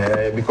chekwem.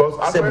 Because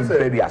as I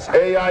say,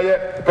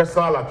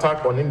 personal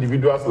attack on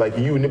individuals like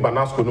you in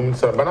Banasco,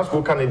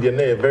 Banasco Canadian,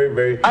 very,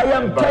 very. I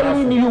am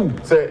telling you.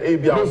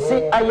 They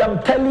say I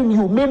am telling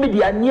you. Maybe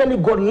they are nearly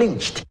got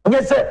lynched.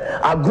 Yes, sir.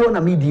 I grown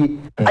a media.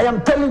 I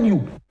am telling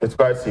you. It's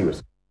quite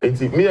serious.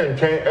 Me and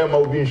Ken Emma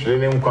will be in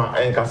Shrenem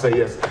and can say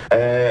yes.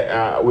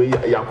 We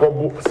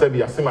Yakobo said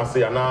Yasima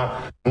say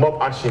na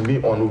mob action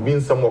be on win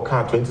some more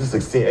car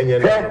 2016 and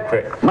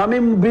yet. Mammy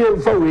be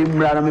for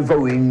him, for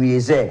we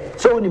say.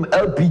 So him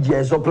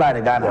LPG supply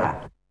the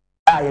Ghana.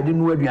 I didn't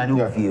know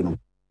where you know.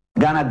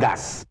 Ghana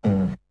Gas.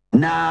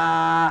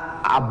 Na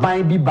a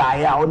bind be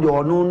buyer on the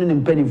unknown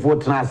in penny for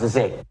trans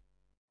say.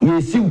 Ye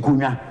sim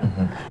kunya.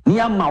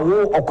 Niama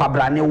wo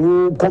okwabrane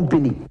wo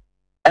company.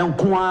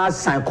 Enkwa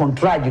sign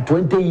contract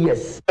 20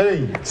 years.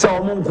 Hey. So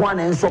Omunkwa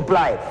and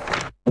supply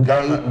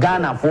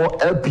Ghana for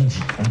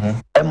LPG.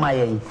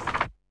 MIA.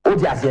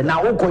 Otiase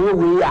now Okoye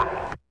we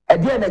are.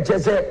 At the end of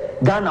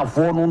Ghana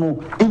for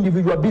no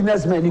individual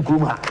businessmen in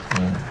Kruma.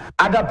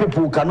 Other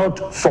people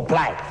cannot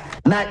supply.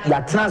 Now you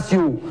are trans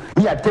you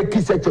are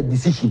taking such a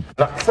decision.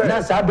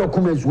 That's how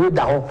documents with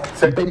the whole.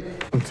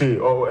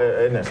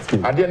 Ernest.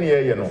 At the end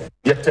of you know,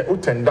 yet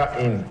tender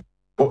in.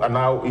 And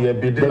now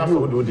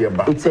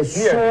it's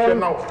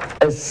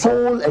a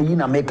soul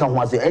in American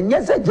was it. And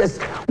yes,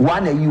 just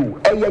one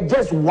you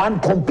just one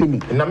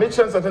company. In a make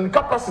sense that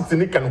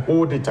capacity can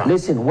hold it.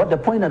 Listen, what the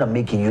point that I'm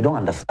making, you don't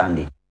understand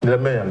it. Let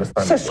me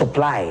understand. It's a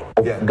supply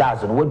of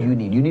gas, and what do you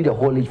need? You need a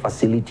haulage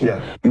facility.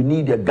 You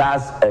need a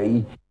gas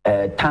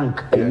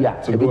tank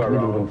to go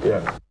around.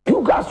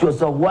 You ask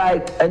yourself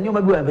why, and you may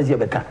be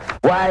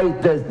why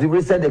there's the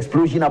recent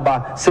explosion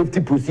about safety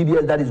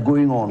procedures that is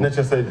going on.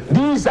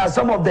 These are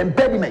some of the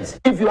impediments.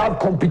 If you have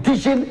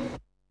competition,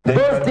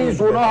 those things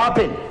will not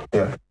happen.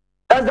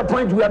 That's the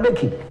point we are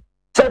making.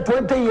 So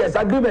 20 years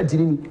agreement.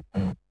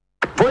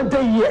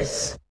 20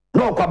 years.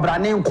 No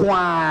kwabrane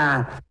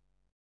kwa.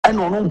 And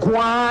on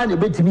kwa ne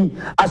betimi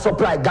a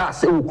supply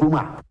gas e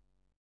Okruma.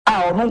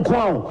 On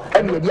kwa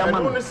and the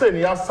diamond. Only say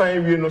you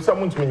sign we no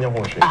someone to me.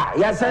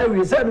 Yes,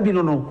 we said we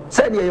no.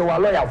 Said you are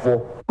lawyer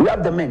for. We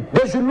have the men.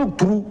 They should look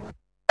through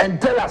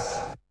and tell us.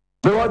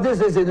 Because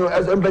this is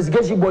as an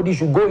investigation body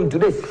should go into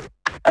this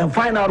and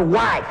find out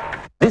why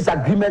this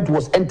agreement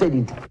was entered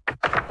into.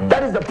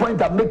 That is the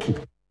point I'm making.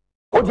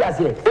 What do you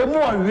say?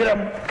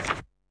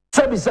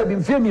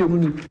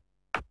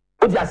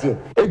 What do you say?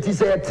 It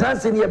is a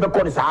transcendent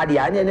because I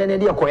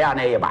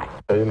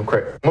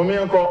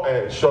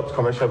short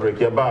commercial break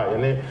here by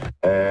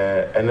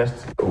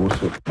Ernest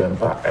Owusu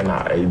Bempah and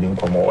I didn't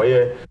come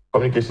away.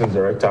 Communications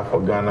Director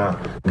for Ghana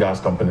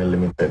Gas Company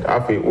Limited.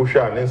 Afi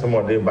Osha and some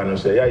more day banu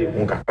say ya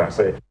you can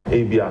say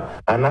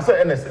Abia. And I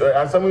say Ernest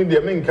some of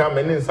the main come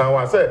and in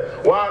some say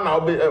one now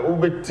be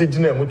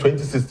teaching them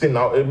 2016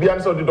 now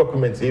Abia so the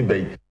documents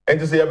eBay. And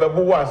to say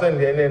abebu wa send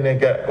the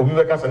nene obi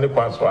beka send the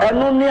transfer. And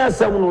no near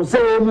some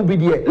say mu be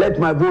there let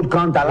my vote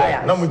count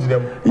alliance. Na mu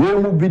them.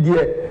 You mu be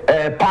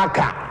there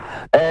Parker.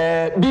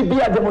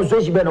 Bibia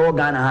demonstration be na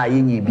Ghana ha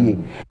yenye bie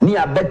ni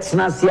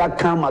abetena sia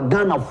kama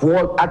Ghana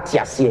for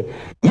atiase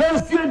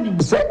yes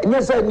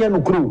nye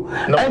no kru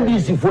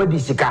NDC for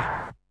disika.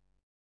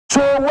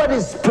 So what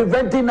is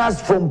preventing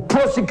us from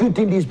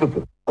prosecuting these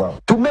people?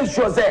 To make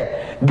sure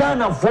say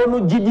Ghana for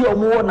no gidi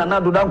omo na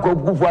nado dan ko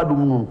kufu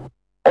adum no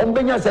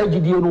ombenya say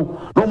gidi no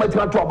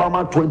matima to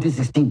Obama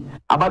 2016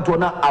 about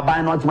na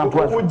aban no matima to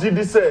who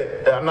gidi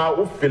say now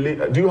who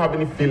feel do you have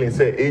any feeling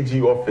say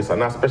AG office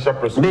and a special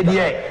prosecutor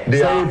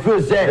they are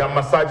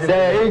massaging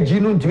say AG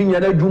no ntimi nya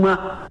na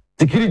djuma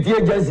security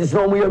agencies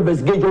no mo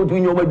investigation to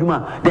nyoma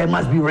djuma there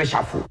must be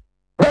reshuffle.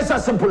 That's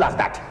as simple as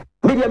that.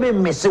 Media may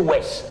mess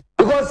west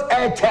because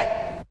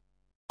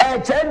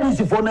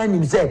NDC for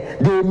him say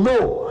they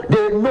know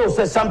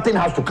say something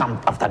has to come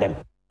after them.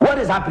 What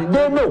is happening?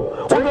 They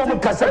know.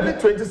 Early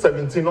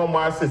 2017, no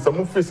more say some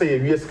of say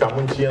yes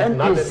kamunchi and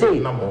na say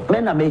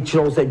men na make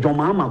sure say John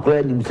Mahama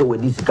clear him say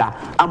with this car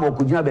am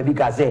okujina baby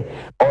ka say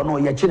oh no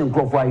you chin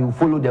Crawford you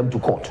follow them to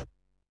court.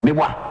 Me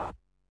wa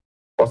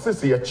or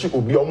say you chi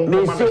obi omo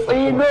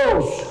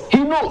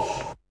he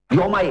knows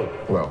Yomaye.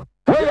 Well,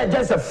 we are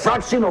just a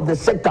fraction of the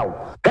sector.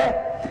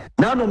 Okay?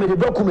 Now no me the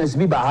documents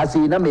be ba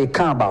say na me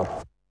can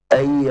about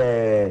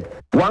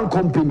one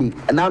company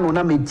now no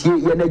na me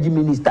tie energy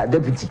minister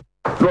deputy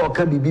no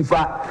can be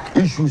before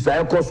issues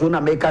I cause na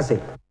make say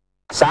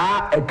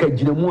sa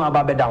ekagiremu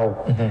ababeda ho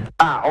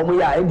omo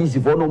ya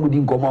NDC for no mudi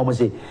nkomo omo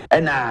say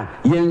na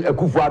yen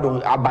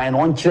Akufo-Addo aban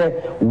no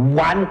nkyere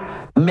 1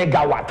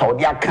 megawatt or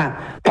dia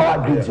kan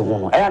power grids ho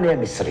no na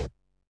emesere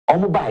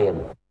omo baye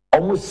no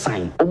omo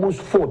sign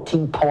almost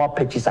 14 power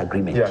purchase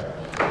agreement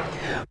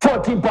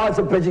 14 power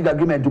purchase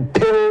agreement to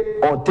pay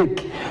or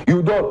take.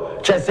 You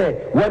don't just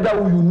say whether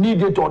you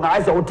need it or not.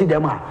 I say what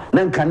them are.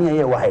 Then can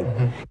you why?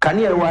 Can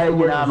you why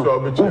you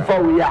know?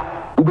 Ufa we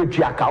are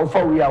ubetriaka.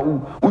 Ufa we are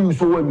you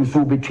so when you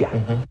so betria.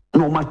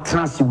 No matter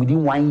trans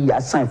within 1 year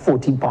sign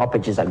 14 power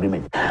purchase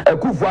agreement.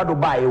 Akufo-Addo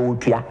buy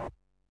utria.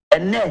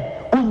 And then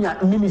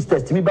unya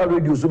ministers to me by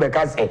radio so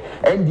because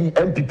ND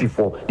MPP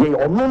for they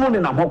no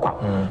na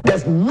mokwa.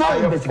 There's no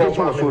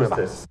investigation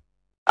whatsoever.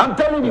 I'm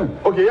telling you.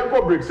 Okay, you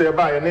go break say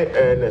buy any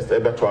Ernest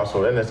Ebeto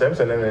so Ernest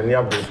Emsen and any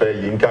abro pay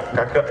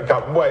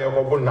yinka boy you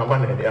go na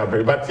man any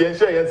abro but yen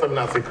share yen some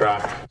na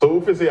secret. So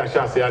if you say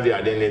asha say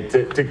ade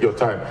take your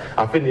time.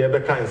 I think you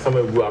ever kind some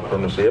go up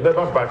no so you ever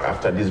back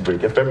after this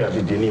break. If me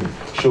abi denim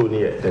show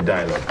near the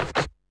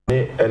dialogue.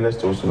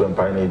 Ernest Owusu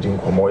Bempah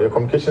your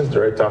communications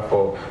director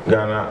for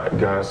Ghana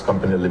Gas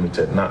Company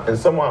Limited. Now, in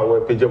some way, we're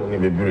paying money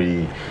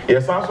very.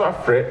 Yes, also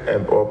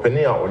afraid or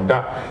penny out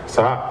that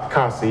sa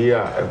cars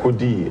here could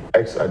be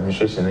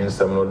ex-administration in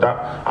some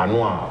that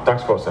annual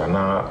tax force and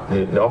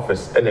the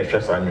office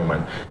NHS annual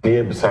man.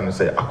 Near Bisan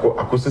say,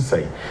 I could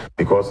say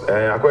because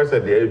I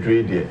said the age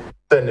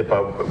send the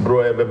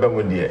bro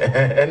ebebemudie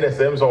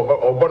NSM so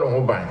obono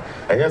ho ban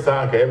enya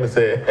sa ka em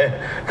say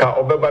ka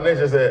obeba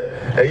na say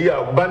eyi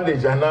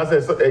bandage na say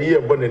eyi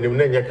ebono nim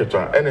na nya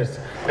ketwa NS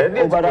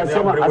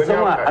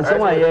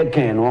asema ye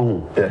ken no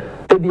ho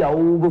ebi a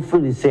wo go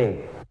free say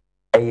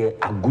eye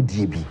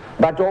agudie bi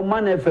but o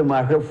man FM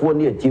ahwefo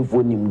ne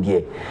atifo nim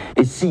de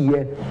e see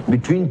here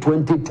between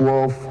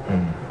 2012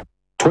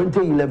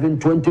 2011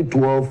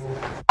 2012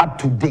 up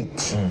to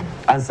date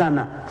and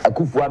sana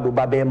Akufo-Addo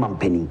babe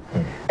mampeni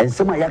and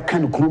some ya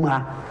kan krum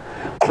ha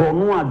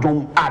krono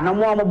adom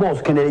anamo am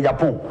boss kenere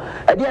Japan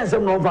e dey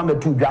ensem no fa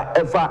metu dwa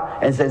efa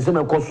ensem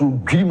ekoso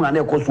dwima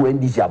na ekoso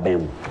NDC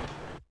abem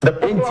the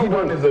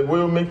one is a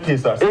will make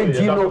case as no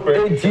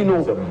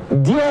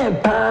dear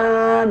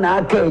pa na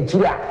aka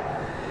ekira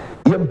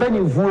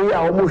yempani fu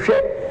ya o mo hwe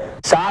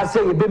sa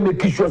say e be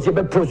make sure say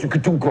be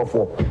prosecute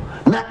nkrofo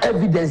na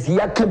evidence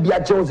ya ka bia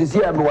che say say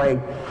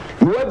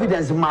no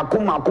evidence mako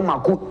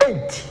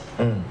 8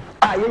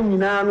 ye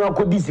nyina no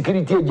akodi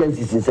security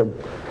agencies nsem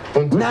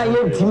na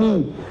ye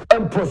timi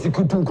and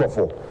prosecute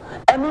nkrofo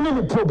and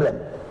no the problem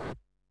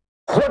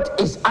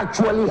what is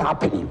actually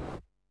happening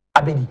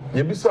abedi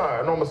ye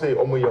bisa no mo say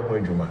omo ye ho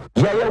adwuma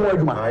ye ho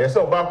adwuma ye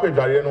say oba ko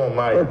adware no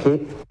ma okay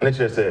na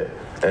chere say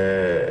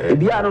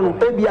ebia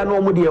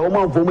no mo de o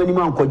manfo mani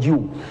man kwaji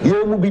o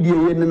ye mu bi de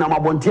ye na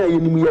mabonte ye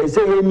nim ye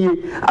say ye nie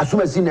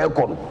asumasi na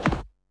ekọ no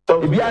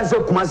ebia say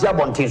kumasi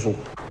abonte so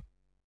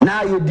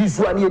na ye di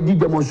so ani ye di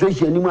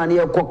demonstration ni mu ani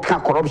ye ko ka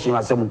corruption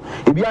asem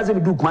ebia say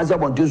do kumasi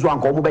abonte so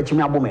anko mo be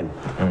chimi abomen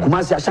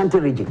kumasi Ashanti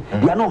region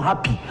they are not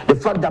happy the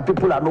fact that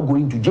people are not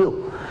going to jail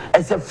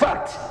it's a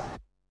fact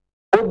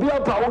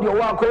obia pa wo de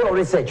wa akọ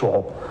research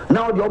ho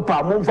now the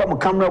opa mo from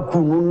camera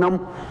crew no nam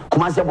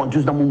kumasi abonte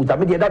so na mo muta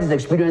me that is the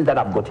experience that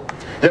I've got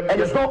and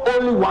it's not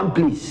only one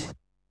place.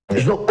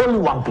 It's not only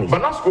one place.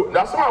 Banasco,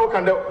 that's why we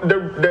can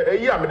the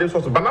year I made this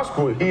was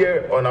Banasco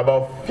here on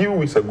about few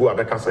weeks ago.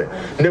 I can say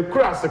the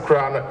cross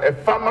a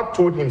farmer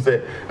told him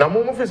say na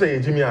mo mo fi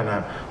say Jimmy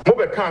ana mo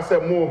be can say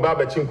mo ba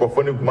be chin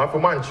kwofo ne guma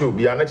for man chi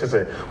obi ana che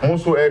say mo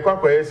so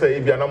kwakwa say e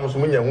bia na mo so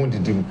mo nya hu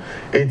didim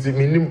enti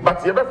minim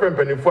but ye be friend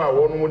penifo a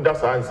won mo da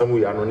sa ansam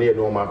we ano ne ye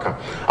no maka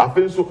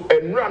afen so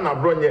enura na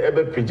bronye e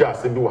be pija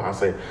ase bi wo ha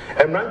say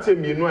emrante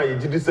mienu a ye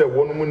gidi say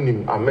won mo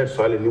nim Ahmed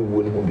Swale ne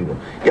wo ne ho bi no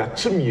ya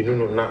chi mienu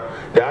no na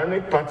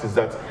part is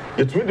that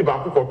it really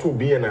back to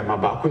be and my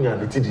bakunya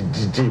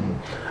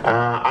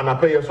and I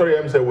pay sorry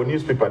I'm say one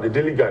newspaper the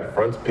Daily Guide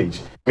front page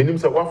meaning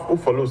say what who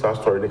follows our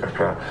story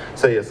kakra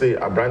say you say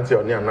Abrante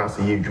or near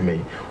Nasi Yejume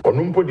or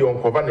numpo the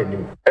uncover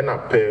name and I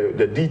pay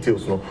the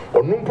details no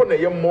or numpo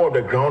na more of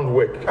the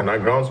groundwork and our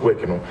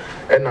groundwork you know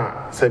and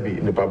I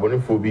sebi the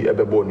paboniphobia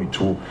ebe born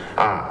too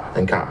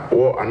nka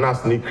or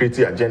anas ni create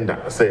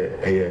agenda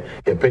say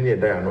a penny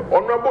there no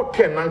honorable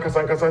Ken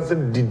Nankasankasa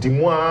said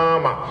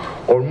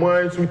dimuama or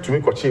more to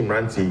make a chim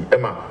ranty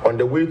Emma on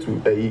the way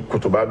to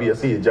Kotobabi I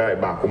see a jai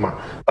bakuma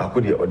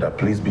bakudi order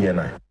please be and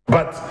I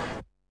but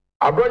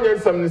I brought you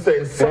something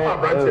saying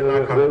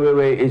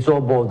wait, it's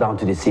all boils down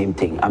to the same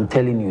thing. I'm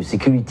telling you,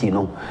 security, you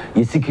know,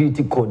 your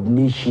security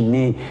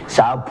coordination,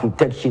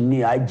 protection,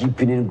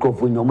 IGP,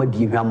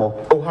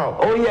 oh how?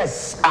 Oh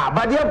yes,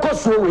 but you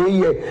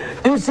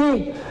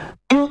see,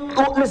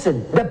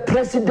 listen, the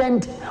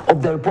president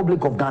of the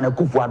Republic of Ghana,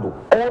 Akufo-Addo,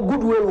 all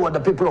goodwill with the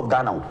people of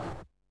Ghana.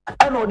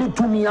 And all the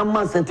 2 million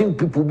man certain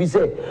people be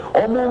say,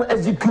 almost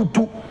execute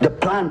the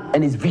plan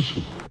and his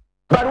vision.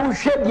 But we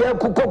shed the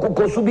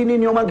kuko subini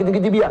in your man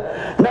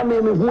na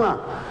me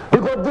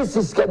because this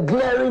is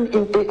glaring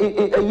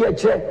in a year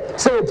chair.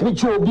 Say it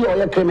which will be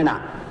a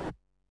criminal.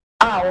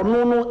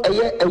 No,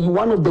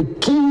 one of the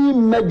key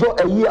major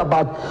a year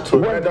about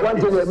one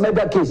thing a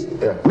murder case.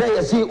 Now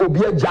you see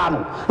Obia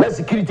Jano, let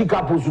security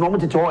couples no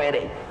to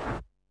ere.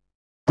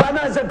 But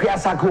now it's a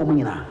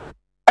Piasako.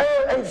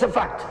 It's a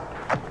fact.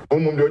 Now,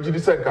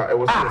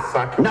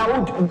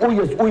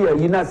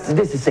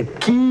 this is a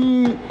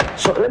key.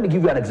 So let me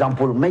give you an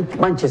example.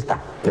 Manchester.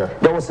 Yeah.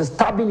 There was a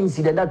stabbing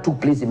incident that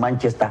took place in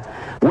Manchester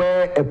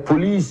where a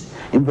police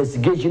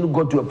investigation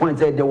got to a point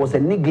that there was a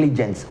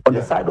negligence on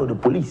the side of the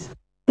police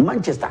in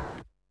Manchester.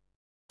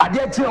 At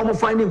the time of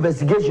finding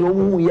investigation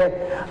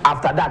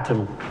after that.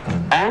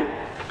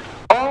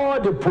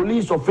 All the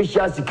police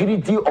officials,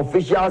 security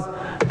officials,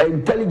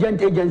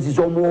 intelligence agencies,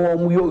 the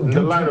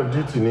line of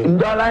duty. In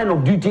the line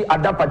of duty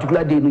at that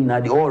particular day,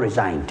 they all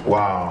resigned.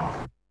 Wow.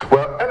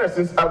 Well, and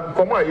since I've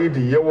come out here,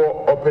 you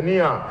were opening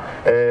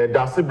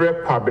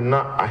Dasibre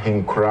Kwabena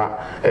Ahinkra,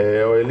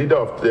 a leader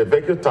of the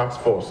vehicle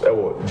task force at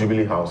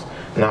Jubilee House.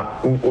 Now,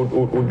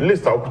 would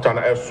list out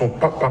Kutana as soon,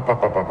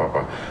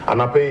 papa. And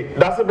I pay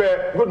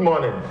Dasibre, good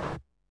morning.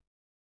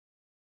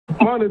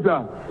 Morning,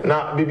 sir.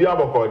 Now, Bibi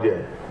Aboko,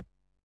 dear.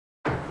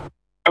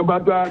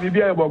 But Bibi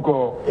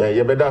Aboko.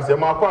 Yeah, but that's a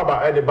mark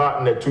about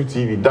Edinburgh and 2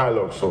 TV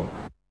dialogue, so.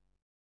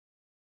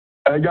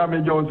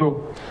 Game Johnson.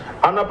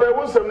 And I pay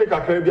 170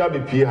 Caribbean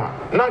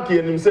BPH. Naki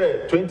and him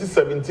say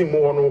 2017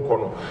 more no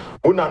kono.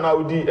 Una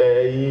now di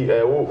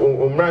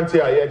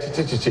umranti a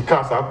chichi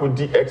cars I could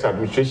di ex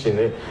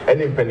administration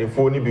and in penny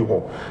for ni be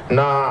home.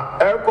 Na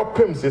airco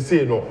pim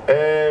se no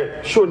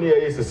show near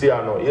yes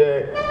no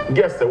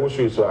guest the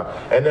show so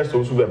Ernest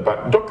Owusu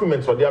Bempah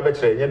documents or the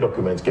abetre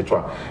documents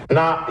ketwa.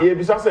 Na ye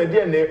bisa say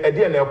e na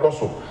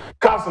ekoso.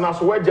 Cars na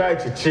so waja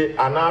chichi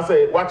and I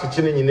say what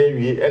chichi ni nyina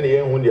wie and ye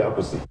hu di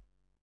akosi.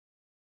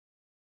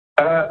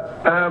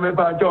 Me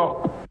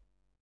pacho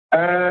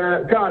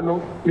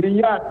kanu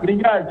niya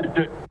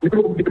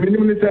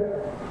minimum se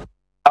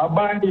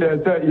abani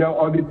se ya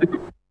audit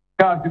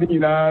card ni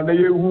na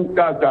yehu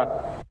kata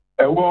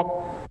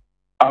ewo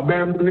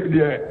abem ni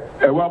de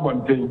ewo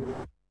bonten.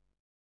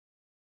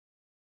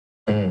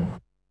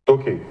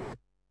 Okay.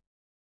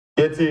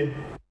 Yeti.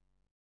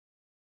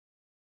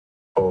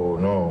 Oh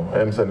no,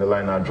 I'm sending the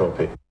line now drop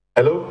it.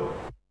 Hello?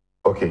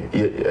 Okay.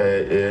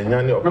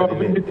 Nyani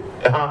opinion.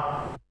 Hello.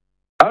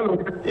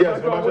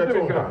 Yes,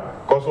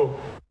 Koso.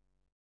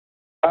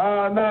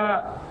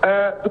 Na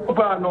so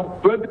far no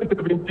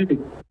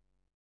 2017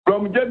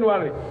 from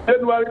January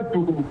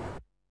to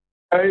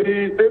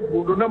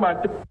April no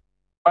match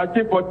for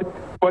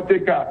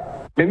take car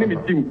the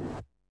name team.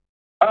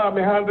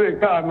 Me 100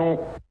 car no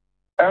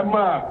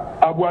Emma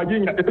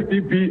Abuajinya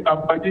STP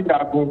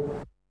Abuajinya go.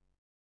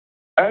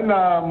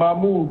 Ena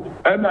Mahmoud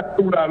ena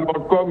Tura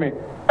Lord Come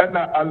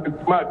ena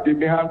Al-Smart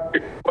me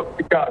 100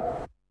 cars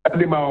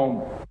and my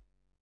home.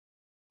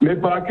 Me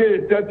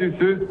parquet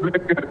 36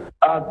 breakers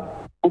at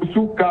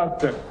Osu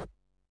Castle.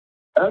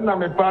 And I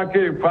me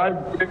parquet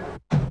 5 breakers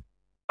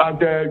at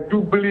the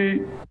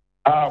Jubilee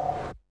House.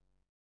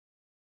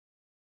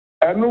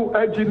 And no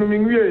edge me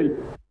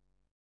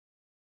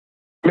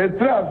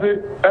traffic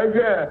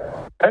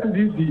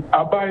NDC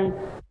abide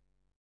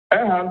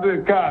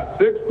 100 cars,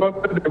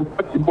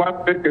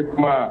 641 breakers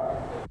ma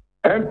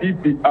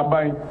MPP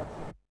abide.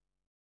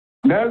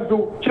 There's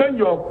no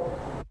change of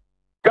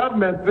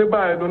government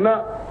by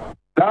not.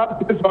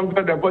 That is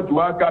something that what you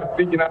are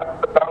casting because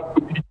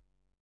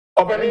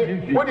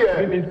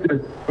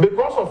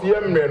of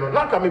Yemreno,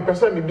 not can be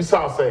person be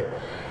bizarre say.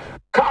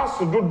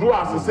 Castle do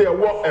as say a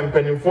walk and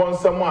penny for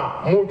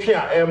someone,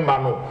 Mochia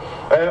Embano,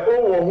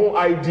 who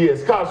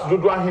ideas, Castle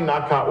do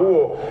Hinaka,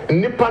 or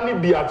Nipani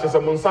Biaches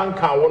and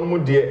Monsanka, one more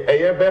dear, a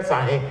year best.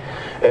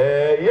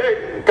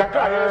 Yeah,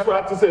 Kaka,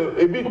 I to say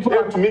a bit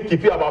to me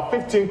keep about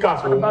 15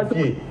 cars. We got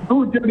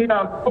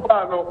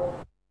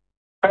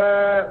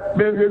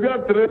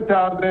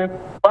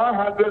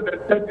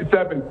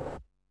 3,537.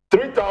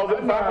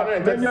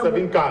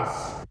 3,537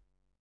 cars.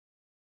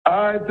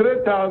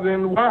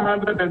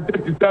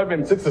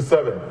 3,137.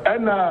 67.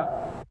 And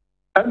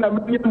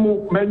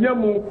minimum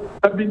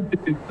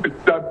 76.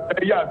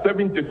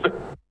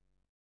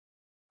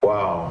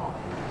 Wow.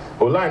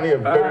 Online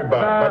is very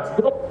bad.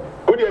 But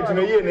who do you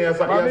know? You know,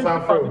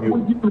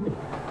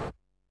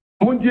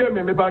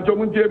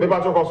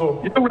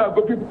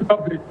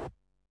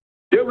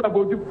 you will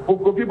go to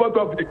people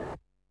of the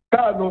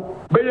Kano,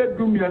 Bayer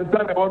Dumi and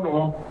San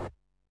Ono.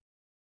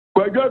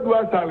 But God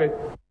was silent.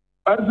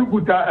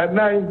 Azukuta at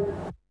 9.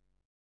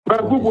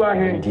 But who were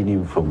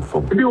him from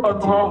you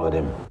on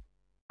them?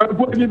 But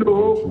what you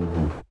know,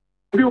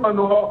 you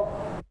know,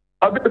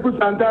 I bet to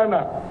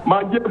Santana,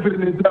 my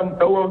Jeffrey is them,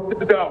 I will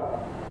sit down.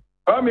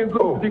 I mean,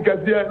 go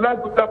because they are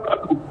like to tap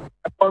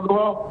on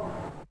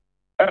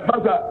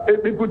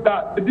if we put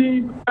that,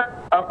 the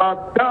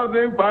about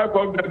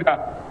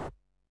 1,500.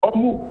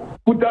 Omu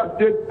puta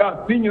state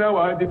senior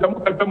wa de tamu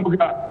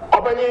katamuga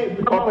obani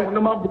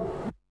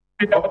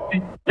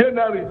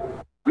January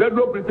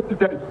radio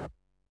presenters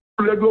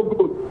radio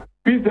go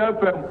Peace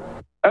FM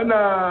and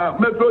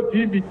Metro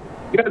TV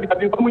ya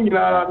de tamu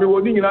nyina me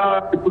woni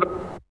nyina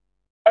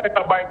ai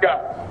ka banka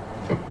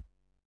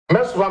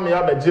Meswa me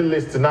have a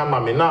list na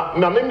mami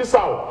na me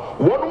saw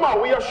one ma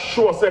we are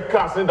sure say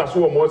cars in that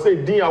so mo say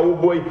din a wo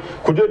boy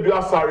kojo du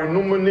asare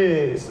num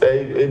ni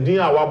din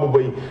a wa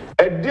boboy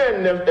e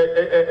den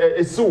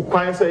e si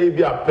kwan say e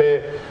bi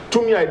ape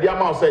tumi idea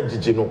ma say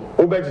gigi no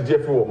wo be gigi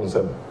fi wo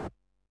nsam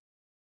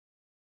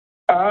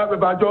be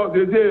ba jo de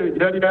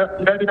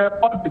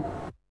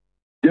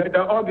ya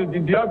all the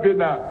dia be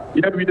na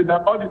ya we na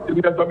all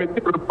the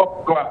submit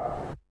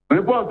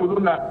report to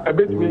na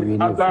ebetimi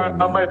asa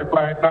ama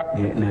ekwan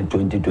na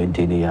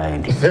 2020 ni ya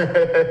end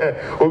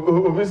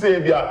obi say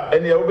bia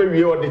ene obi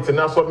wie audit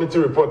na submit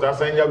report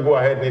asanya go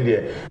ahead ni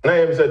there na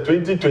yem say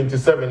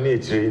 2027 ni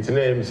echiri it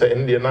na yem say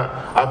ndi na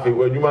afi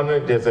wadwuma no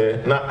dey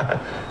say na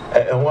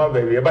ehun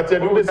abawie but you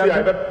do say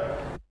I bet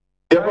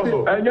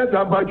so anya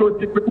sa ba jo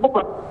ti mo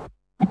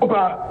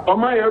ba o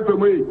ma ye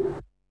femu yi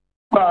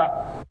ba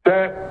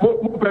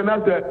mo pe na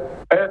se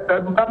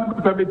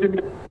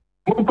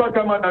mo pa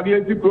kama na ni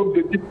enti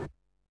probe de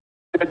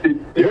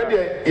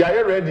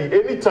Yeah, ready.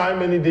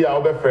 Anytime, any day,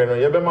 I'll be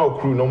friend. You be my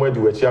crew. No more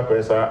do we check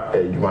pressa.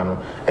 You man.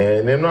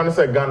 And then one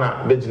say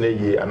Ghana,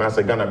 Bejine, and I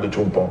say Ghana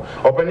Bechumpon.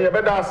 Open your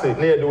bed, I say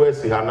near the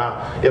West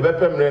Hana. You be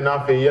permanent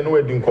after you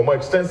know doing come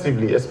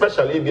extensively,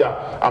 especially if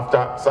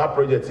after some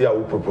projects here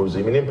we propose.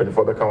 You mean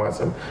for the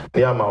council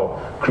near my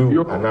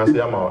crew and I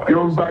say my.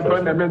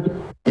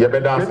 You be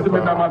dancing.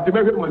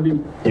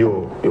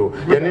 Yo.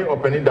 You need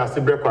opening that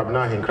Sibre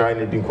Kwabna and crying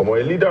in come.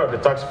 A leader of the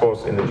task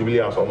force in the Jubilee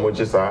House on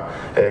Mochisa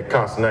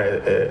cast na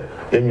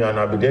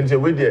Emiana Bidente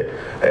with the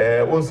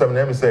one some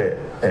name say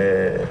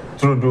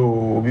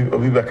Trudeau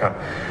Obibeka.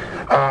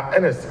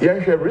 Ernest, you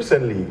heard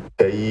recently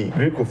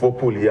Greek for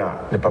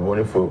Polia, the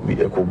Paboni for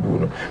Eco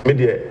Bruno.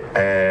 Media,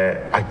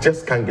 I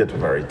just can't get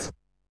over it.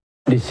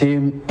 The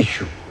same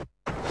issue.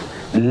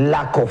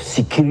 Lack of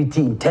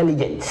security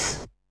intelligence.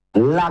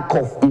 Lack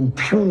of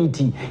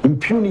impunity,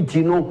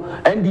 no,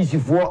 and this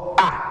is for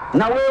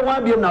now we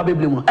want to be now be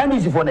blamed, and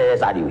this is for the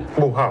SRD.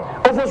 Oh,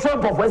 how? For some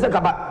purpose,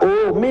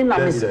 me na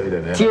miss.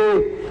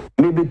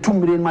 Maybe 2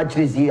 million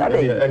matches here.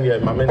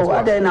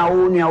 Oh, then I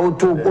own your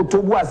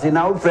to was in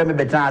our frame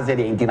better than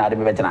the internet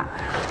better.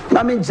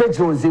 I mean, church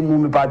was in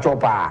Mumi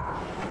Pachopa.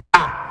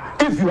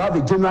 If you have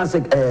a general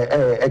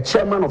a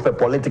chairman of a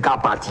political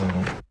party.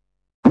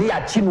 Ni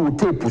achinu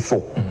tape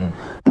so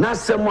na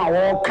sema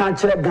wo kan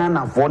kire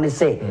Ghana for ne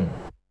say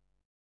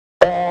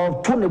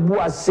to ne bu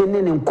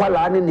asene ne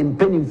nkwala ne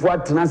mpanimfo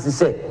atena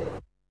se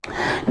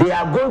they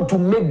are going to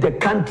make the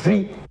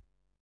country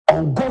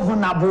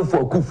ungovernable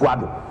for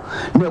Kufuado.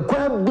 Ne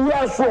kwa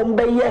bia so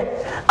mbeye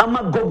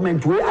ama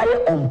government we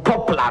aye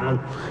unpopular no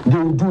they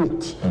will do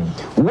it.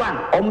 One,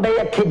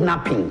 mbeye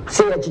kidnapping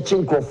say a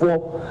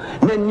chichinkrofo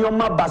ne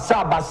nyoma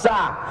basa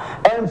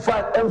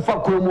emfa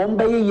kromo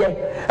mbeye ye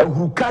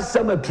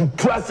ehukasem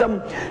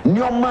atutuasem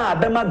nyoma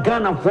abema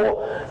Ghana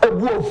for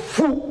ebu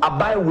ofu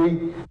abai we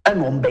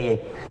eno mbeye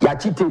ya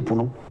chitepu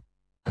no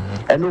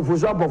eno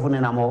ofuso abofo ne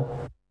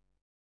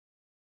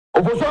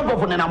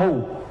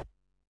namo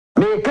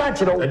me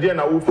catch it. Now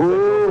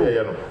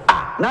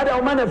the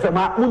woman from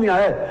Muni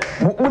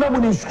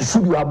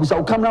studio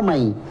Abusa camera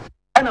mine.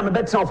 And I'm a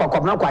better of a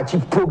Kwabna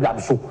achieve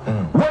program. So,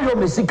 what you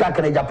may see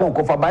Kaka Japan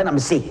for by them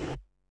say.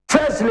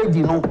 First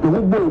lady, no,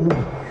 who go.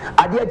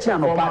 I dear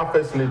Chiano,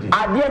 first lady.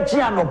 I dear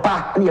Chiano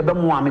Pa, near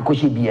Bemuami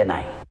Koshi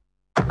BNI.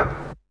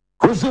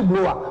 Koshi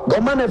Blower,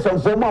 the man from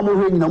former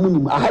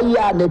Murin, a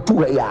higher than 2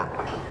 years.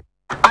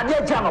 I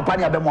dear Chiano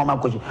Pania Bemuama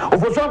Koshi.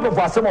 Of some of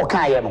us, some more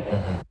Kayano.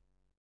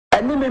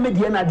 And me me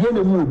the na dey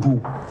na mu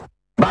odu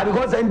but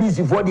because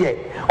NDC for there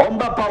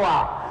omba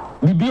power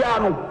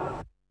bibiano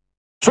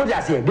so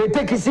they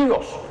take it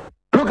serious.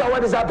 Look at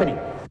what is happening.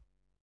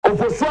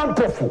 Ofoswan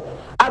tofu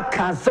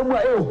aka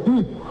somewhere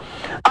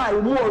I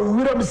more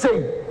we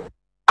say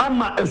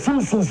ama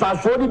esunsun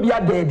so dey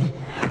bia daddy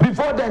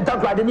before the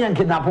entakwade ne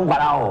kidnap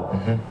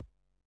nkwara.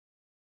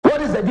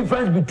 What is the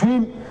difference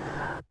between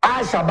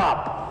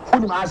Al-Shabaab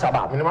unim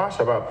Al-Shabaab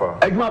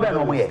ejuma be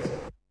no mo ye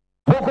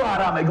Boko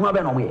Haram ejuma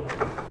be no mo ye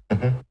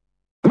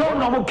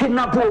no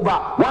kidnap over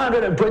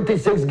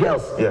 126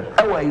 girls. Yeah.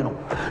 You know.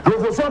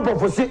 Those some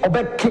prophecy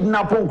about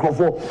kidnapping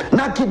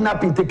not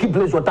kidnapping to keep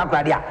place or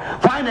takradia.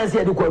 Why not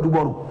say the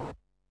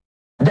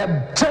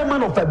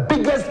chairman of the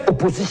biggest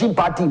opposition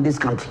party in this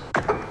country.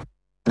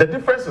 The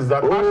difference is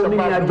that you are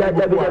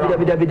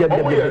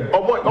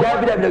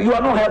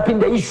not helping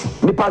the issue.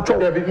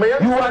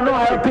 You are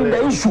not helping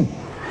the issue.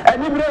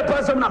 And every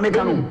person na make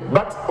no.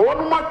 But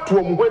one man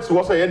to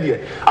was a idea.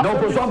 No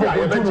for some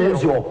people to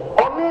use your.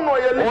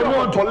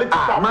 No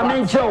political. Mama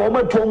nche o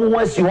ma to mu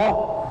wasi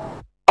ho.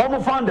 O mo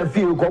found the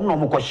field come no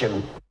mo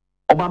question.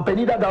 O man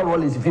penida that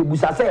role is fi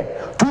busa say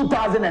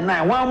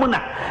 2009 one mo na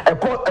e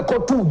ko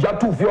two ja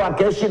two fi wa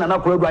keshi na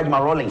ko edu ajima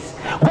Rollins.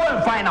 Go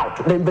and find out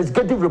the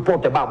investigative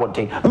report about what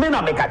thing. Me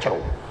na make a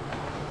chero.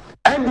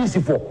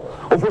 NDC4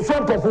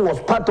 Ofoswantofu was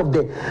part of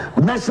the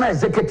National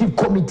Executive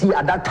Committee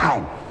at that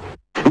time.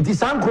 It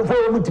is uncle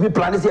for me to be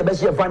planning to be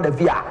find the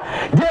fear.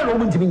 They are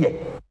going to be here.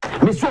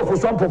 Me so for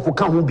some for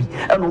can be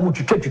and no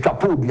to church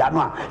chapel be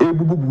ana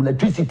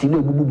electricity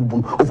no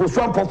bubu. For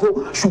some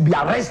for should be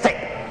arrested.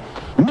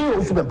 Me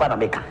also be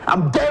Panameka.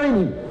 I'm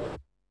daring him.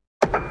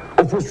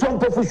 For some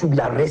for should be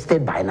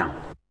arrested by now.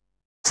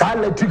 Sa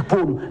electric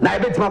pole. Na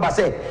bet ma ba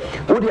say,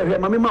 what dey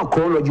remember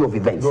chronology of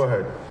events. Go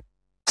ahead.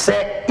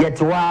 Say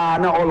yet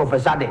one all of a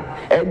sudden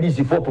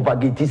NDC4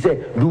 propagate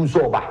say do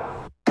so ba.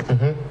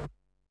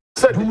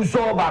 Do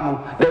so,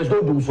 there's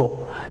no do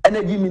so.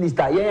 Energy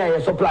minister,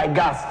 supply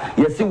gas.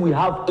 You see, we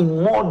have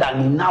more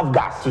than enough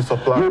gas to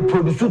supply. We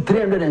produce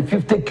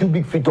 350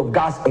 cubic feet of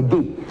gas a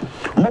day.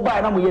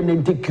 Mobile number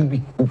 90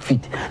 cubic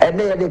feet. And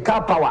then the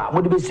car power,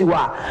 what do we see?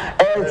 Buying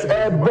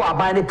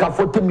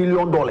 $40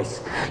 million.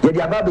 Yeah,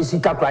 the Ababe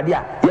Sita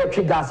Kradia,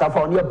 electric gas,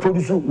 you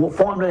produce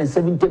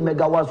 470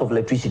 megawatts of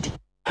electricity.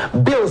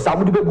 Bills, I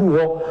would be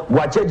good.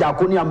 Watch it,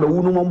 Jaconia,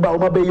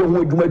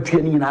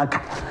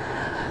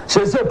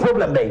 so it's a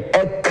problem there.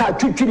 A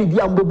catching the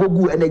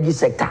Ambogu energy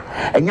sector.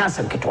 And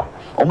Yasan Ketwa,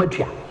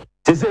 Ometria.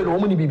 They say,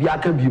 Romani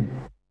Bibiaka view.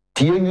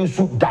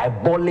 TNUSU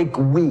diabolic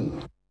way.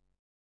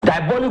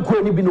 diabolical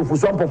any been for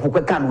some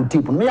of can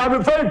tape. Me, I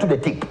refer to the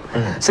tape.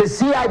 Say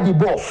CID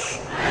boss,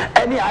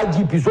 any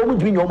IGP, so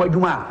much in your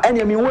Majuma,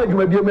 any me word you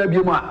may be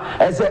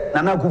as a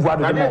Nana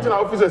Kufa.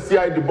 Officer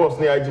CID boss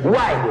near IGP.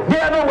 Why? They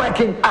are not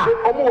working.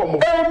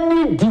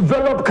 Any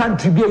developed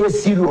country be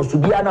serious to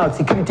be announced,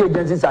 security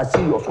agencies are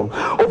serious. Or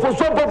for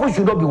some people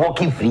should not be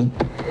working free.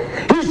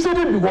 He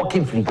shouldn't be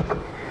working free.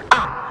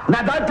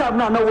 Now that time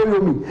now me.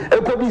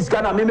 Ekobi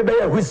scanner me be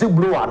a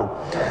whistleblower no.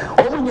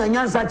 Omo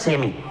nyanyansa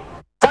chemi.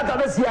 Tata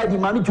be CID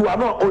mami tu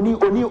ano oni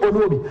obi.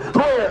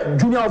 No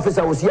junior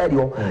officer o CID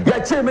o. Ya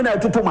chemi na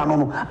tutu ma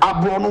no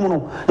abro no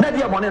no. Na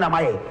dia bone na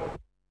maye.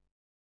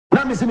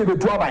 Na me sini be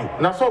tu aban.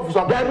 Na so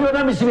officer. Ya bi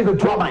na me sini be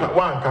tu aban.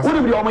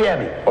 Woni bi omo ye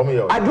me.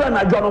 Adua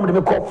na adua no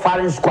me call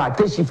firing squad,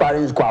 teshi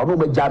firing squad. No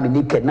be jam me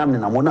naked na me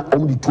na mo na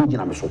omo di tu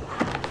gina me so.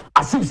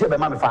 Asif se be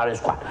ma me firing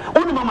squad.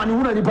 Oni mama ni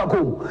huna nipa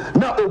ko.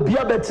 Na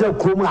obia betre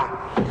krom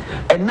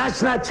a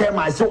national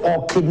chairman say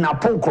or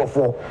kidnap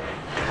nkrofo.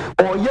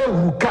 Or ye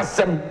who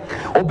kasem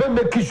obe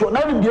make sure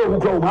now be who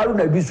kro maru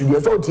na bisu dey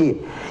so tie.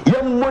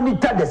 Ye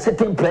monitor the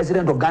sitting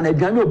president of Ghana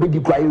aduane obe di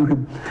kwa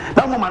ehim.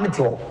 Na mo ma ne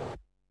te ho.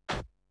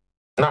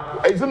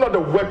 Now, is it not the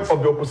work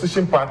of the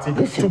opposition party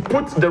to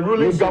put the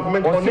ruling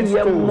government on its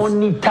toes?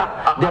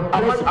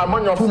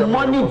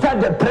 Monitor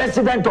the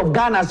president of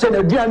Ghana. Say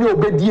the dia ni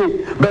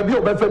obedie, baby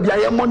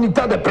obefebia.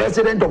 Monitor the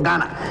president of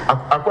Ghana.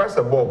 Across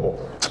the board.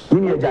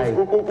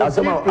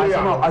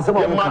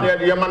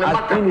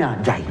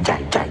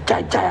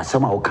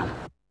 Asema oka.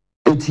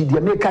 Eti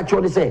dia make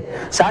actually say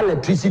sa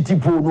electricity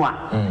pole no a.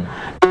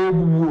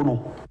 Ewu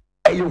no.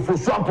 Eyo for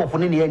swamp of the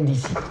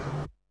NDC.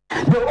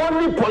 The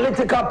only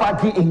political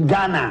party in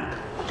Ghana,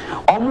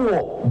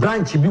 omo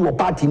branch bi wo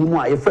party ni mu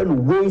a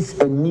friend Ways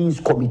and Means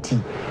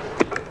Committee.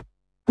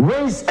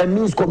 Ways and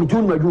Means Committee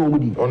on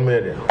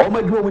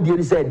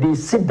Omadi said they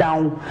sit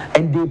down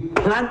and they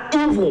plan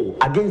evil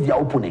against their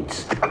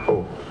opponents.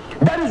 Oh.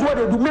 That is what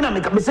they do.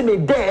 Me say me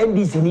there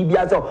NDC ni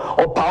bia so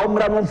o pa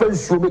omra no fa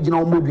nsuo me gina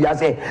omodua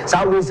say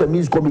sa Ways and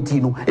Means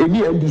Committee no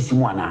eni NDC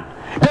mu ana.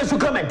 They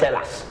should come and tell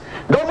us.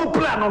 Don't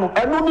plan no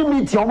eno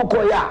meeting omo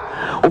koya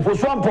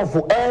ofoso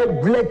ampofo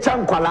lecture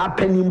nkwala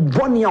panim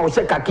boni a o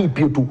se kaka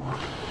ipietu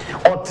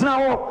otena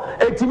ho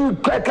etimi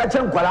kacha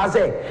nkwala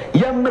se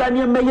yemra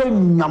ne meye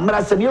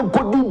nyamra se ne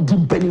kodi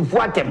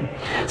dimpanifo atem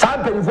sa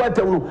panifo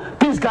atem no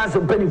peace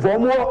council panifo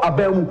omo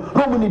abamu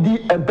no mu ni di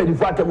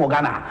panifo atem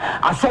Ghana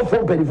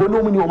asofo panifo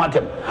no mu ni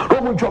omatem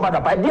no mu choba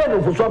da pa dia no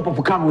ofoso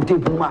ampofo kan o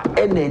tape ma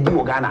ena di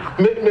Ghana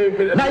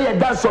na ye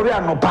da sorry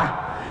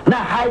anopa na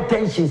high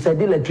tension said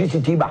the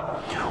electricity ba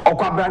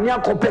okwabrania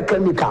copper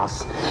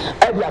chemicals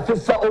every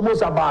afisa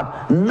almost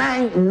about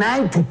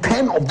 9 to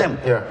 10 of them.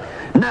 Yeah.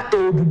 Na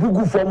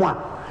ebugu form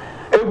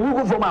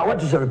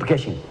what is the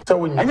repercussion? So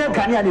when you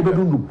can hear the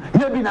bedundu,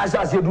 you be na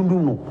say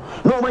dundu no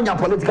when your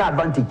political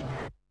advantage.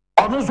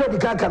 Also the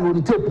can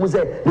will tape will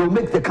say they will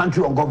make the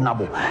country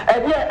ungovernable.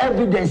 And there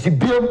evidence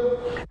bill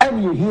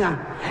and you hear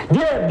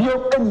there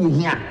bill and you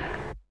hear.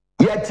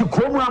 Yet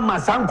Kroma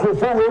Masanko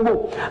for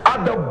Robo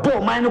at the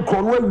Bo Mine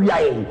Kronwe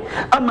Yain.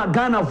 I'm a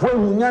Ghana for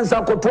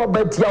Nyansa Koto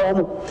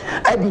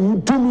Betia. I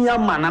didn't to me a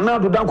man, and now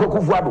to Danko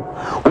Kufuado.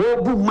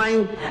 Obu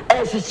mine,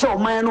 as show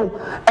mino,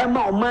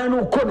 Emma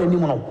Mino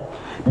Conanimo.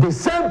 The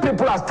same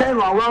people are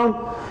standing around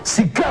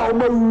Sika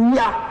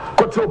Omoria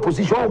Koto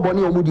position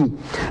Bonnie Omudi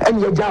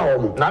and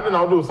Yajao. None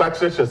of those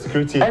access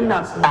security. And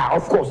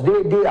of course,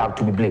 they are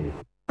to be blamed.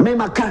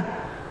 Memaka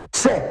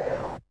say,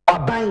 or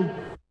buying.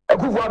 But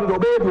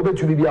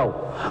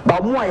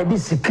more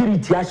this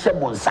security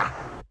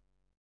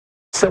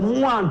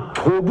someone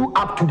to do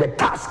up to the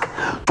task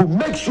to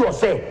make sure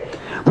say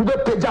we be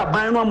peja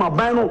bino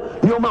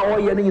nyoma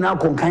oye ni na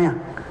konkanya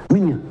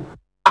minia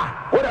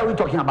what are we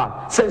talking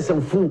about sense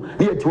and fool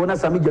here to na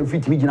sami jam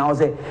fit mi gina o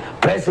say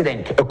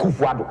president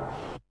Ekufuado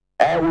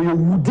we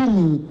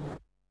wudini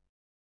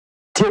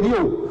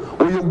Terio,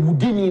 or you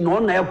wudini no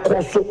na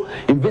ekoso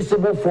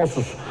invisible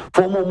forces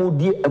for more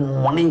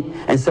money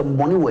and some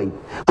money way.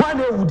 Why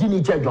they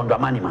wudini charge on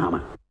Dramani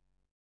Mahama?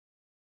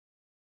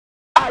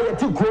 I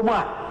think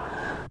Kroma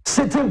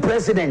sitting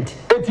president,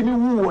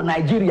 18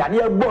 Nigeria,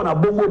 near Bona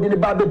Bongo in the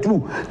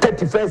Barbetu,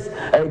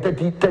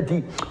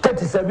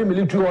 37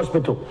 military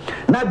hospital.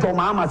 Not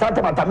Mahama,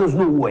 Satamatamos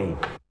no way.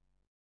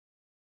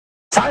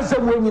 Sansa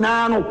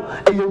Winano,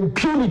 a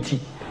impunity.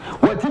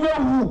 What you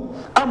know,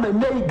 I'm a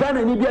Ghana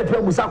and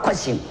India Musa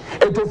question.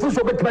 It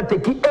official better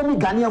take any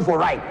Ghanaian for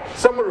right.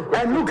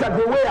 And look at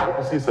the way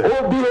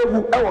all be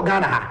our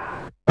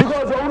Ghana.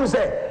 Because I want to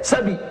say,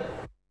 Sabi,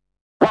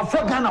 what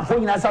for Ghana for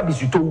in Sabi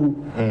Suto?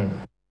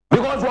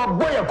 Because what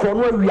boy a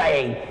corner we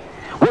are.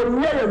 When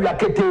we are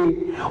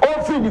rakete,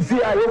 all free the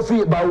fear, all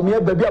free about me,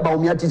 baby about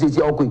me, at this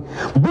okay.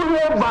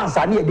 Bullion Vance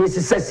are near this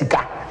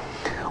Sessica.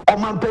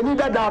 Omampeni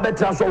da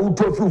betra so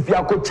uto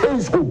fia ko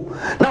change home.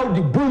 Now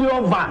the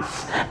bullion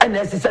vans and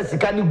necessary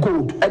can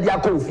gold and their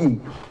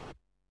coffee.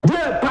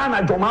 Dear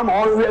Pana Jomama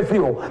all referee.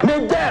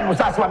 Me there no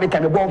saswa me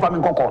can be born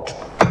from court.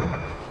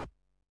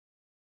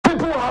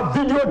 People have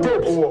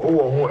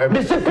videotapes.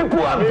 They say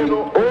people have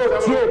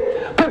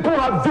people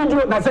have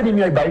video. I said,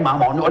 "Me by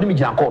mama, or me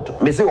jina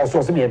court." Me say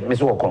also say me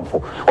say work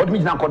for. Or me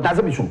jina court.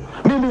 That's me so.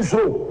 Me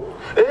so.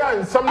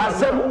 Yeah, some I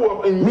said,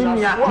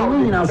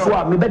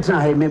 me better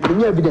have me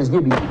evidence.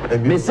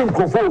 Me say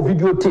for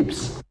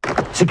videotapes.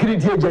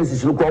 Security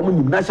agencies,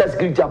 national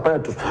security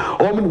apparatus,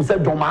 or me say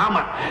John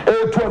Mahama,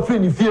 12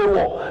 in fear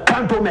war,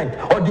 cantonment,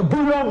 or the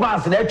bureau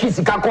bands in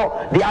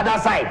Chicago, the other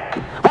side.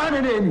 One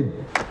in any.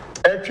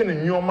 Actually,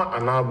 Nyoma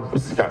and Nyoma,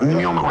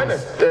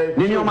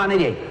 me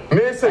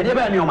say,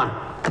 Nyoma.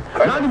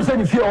 Now you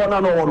say if you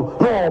are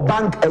no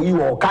bank,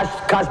 you or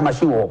cash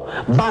machine or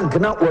bank,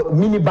 now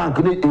mini bank,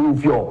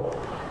 if you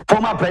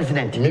former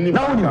president.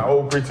 Now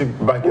operating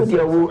bank.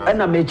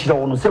 And I make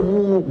sure say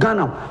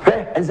Ghana,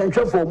 and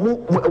Central for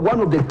one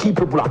of the key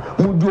people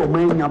who do a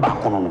main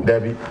back on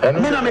Debbie.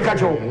 And then I make a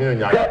show.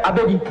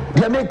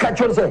 They make a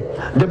show say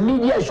the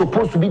media is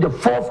supposed to be the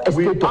fourth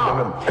estate of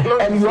government.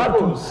 And you have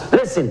to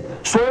listen.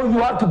 So you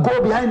have to go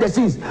behind the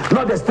scenes,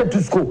 not the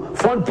status quo,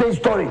 front page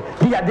story.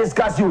 They are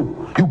discuss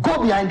you. You go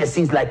behind the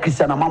scenes like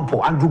Christian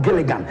Amampo, Andrew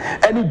Gilligan,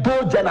 and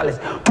those journalists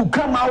to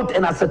come out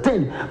and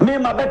ascertain. Me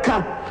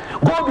Mabeka,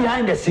 go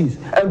behind the scenes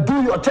and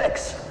do your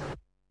checks.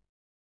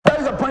 That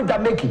is the point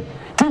I'm making.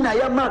 Tina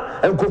Yama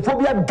and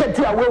Kophobia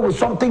getting away with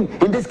something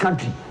in this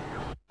country.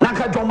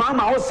 Naka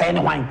Jomama or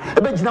saying wine.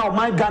 But now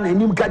my gun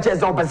and him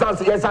catches up as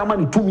yes, I'm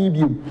money to me.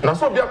 Now,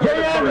 so they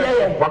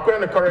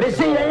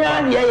say,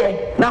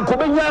 yeah. Now,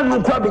 Kobenya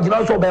no crab is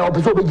also by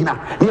Opiso Begina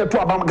near to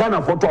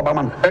Ghana for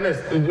Tobaman.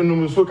 Ernest,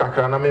 Numusuka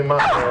Kranama,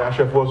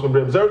 Ashafo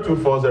Subrem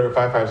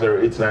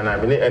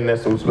 0240550899.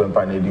 Ernest Owusu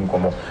Bempah Nedim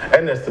Komo.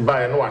 Ernest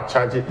buy and what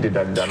charge it did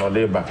that no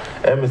labor.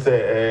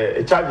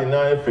 Say, charging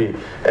now free,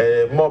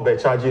 more by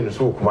charging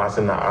so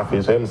Kumasina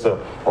Afis, so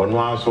on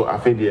one so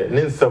Afedia,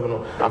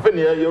 Ninsamno,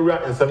 Afenia, you're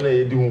and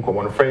 7 come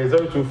on, friends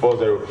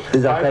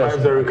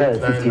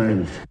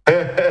 0240550899.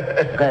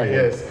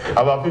 Yes,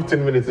 about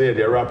 15 minutes here,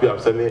 they wrap you up.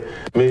 So me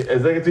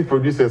executive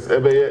producers a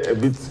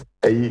bit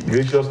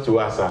gracious to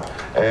us.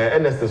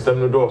 Ernest system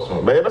no doors.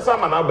 But every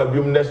time I have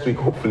next week,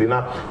 hopefully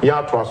now,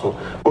 yeah, so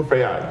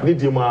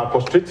need you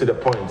more straight to the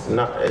point,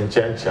 not and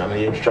change and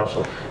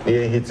instruction.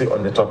 Hit it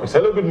on the topic.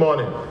 Hello, good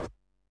morning.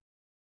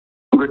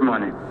 Good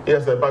morning.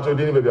 Yes, but you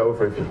didn't be able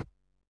to free.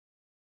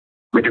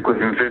 But you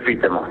couldn't free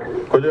them.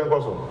 Could you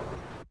also?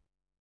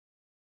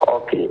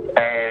 Okay,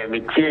 me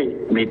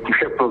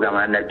share program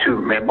and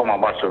two me bomb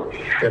basso.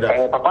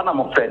 Papa na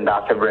mo friend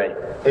that several.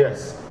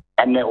 Yes.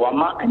 And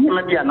wama and you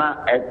maybe na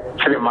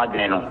chile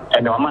madeno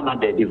and wama na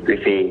de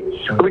prefer.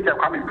 We are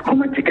coming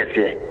from tickets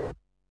here.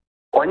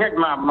 Onye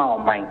ma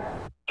online.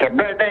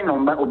 Kebe den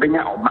no ba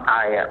obenya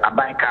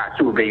aban car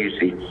so be you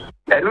see.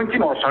 Enu nti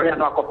no sorry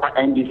na akopa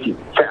NDC.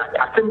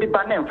 Asem bi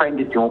ba na find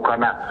this one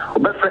kana.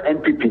 Obefa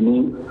NPP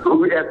ni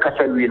we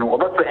kasa wi no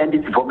obefa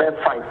NDC for be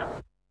 5.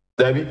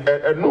 Debbie,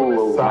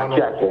 no,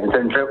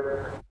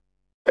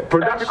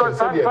 production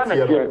because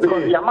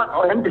Yaman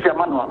or MPC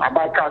Yaman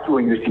about cars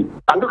when you see.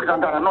 I look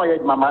Santana, no,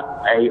 yet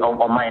Mama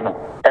on mine.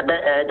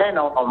 Then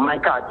on my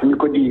car, you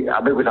could be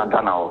a big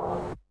Santana.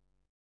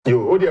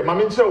 You, oh dear,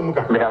 Mamma, show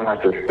Muka.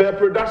 The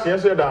production,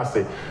 yes, I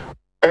say.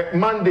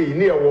 Monday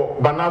near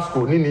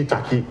Banasco,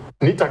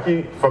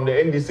 Nitaki from the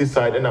NDC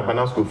side and a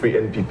Banasco free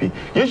NPP.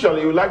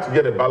 Usually you like to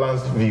get a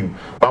balanced view,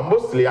 but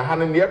mostly I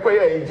had in the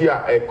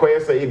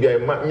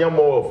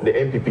more of the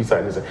NPP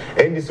side.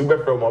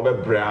 NDC from our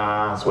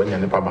brands when you're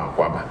in the Paba.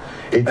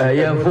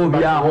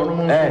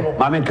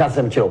 Mamma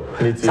Cassam Cho.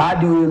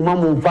 Sadi will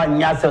Mamu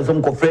find yourself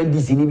some friend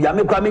this in India.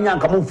 I'm coming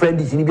and come friend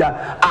this in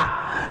India.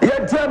 Ah,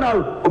 yet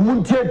Channel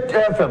Muntiet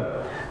FM.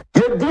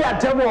 You dear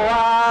table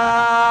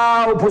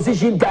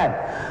opposition time.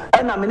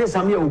 And I'm in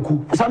Samia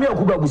Uku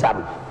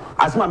Babusabi.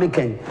 As my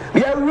making.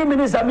 We are women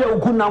in Samia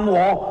Uku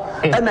Namo,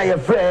 and I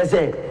afraid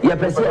say, you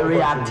are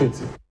reacting.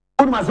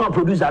 Who must not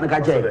produce an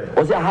Kaje?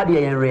 Was there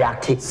hardly and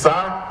reacted?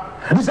 Sir,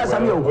 this is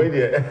Samia.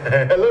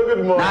 Hello,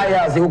 good morning.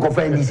 I say, who can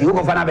find this? Who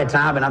can find a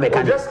time and I make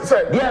just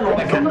said, yeah, no,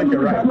 I can make it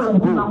right.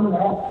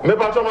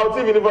 Maybe I'm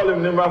TV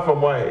volume number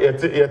from why yet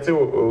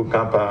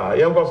Campa.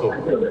 Young Bosso.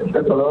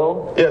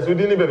 Hello. Yes, we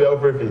didn't be able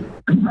to.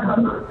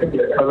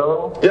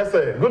 Hello. Yes,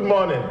 sir. Good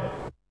morning.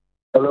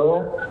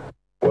 Hello.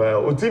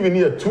 Well, TV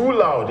near too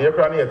loud. You're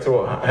crying here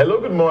too. Hello,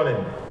 good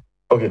morning.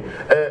 Okay.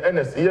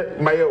 Ernest,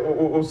 my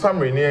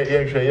summary near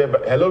here.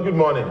 Hello, good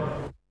morning.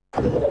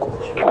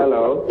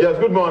 Hello. Yes,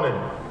 good morning.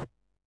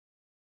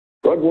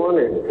 Good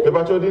morning. The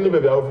battle didn't be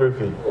able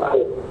to.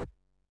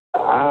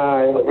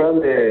 I'm from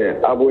the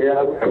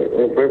Abuya,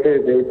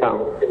 in New Town.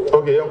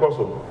 Okay, young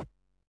Bosso.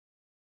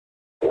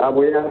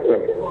 Abuya,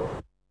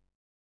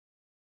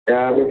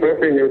 yeah, I'm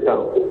in New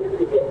Town.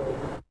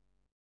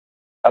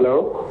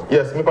 Hello?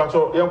 Yes, me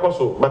pacho, young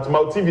Bosso, but my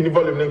TV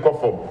volume didn't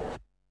conform.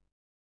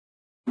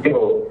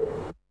 Yo.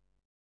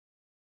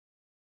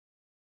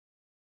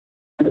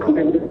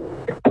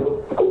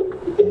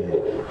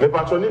 Me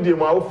pacho need the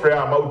my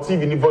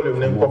TV volume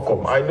didn't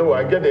conform. I know,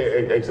 I get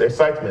the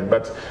excitement,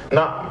 but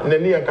now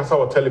Neni and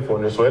Kasa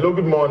telephone. So hello,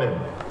 good morning.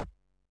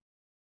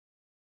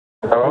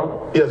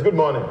 Hello? Yes, good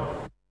morning.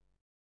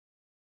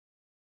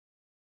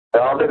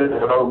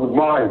 Good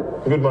morning.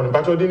 Good morning.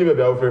 Pacho dini be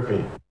be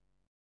free.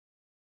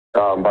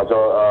 Pacho,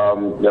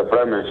 your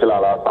friend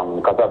Shilala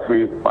some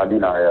Katafri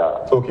Madina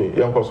here. Okay,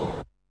 young person.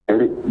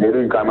 Maybe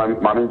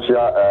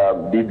Maminchia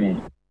BB.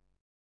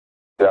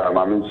 Yeah,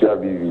 Maminchia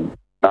BB.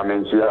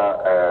 Maminchia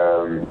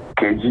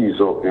KG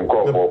so in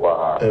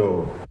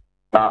Kobo.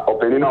 Now,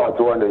 opening our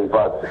 200 in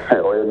fact,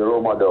 or in the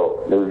role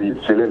model, maybe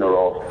filling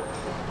off.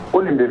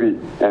 Only baby,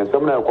 and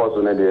some of course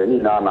on the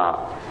Nana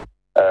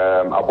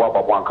Abwa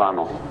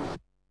Papuancano.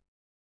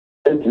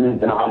 8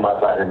 minutes and a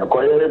half and I'm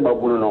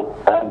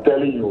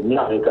telling you, me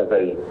and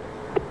say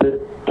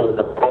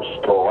the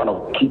first or one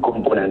of the key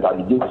components that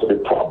begins to be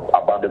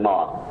about the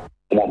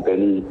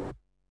Montpellier.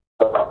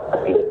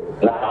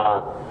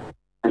 Now,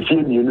 if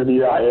you know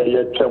the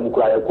area,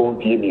 Chamuka,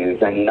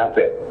 Convenience, and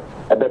nothing.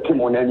 I bet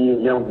him on any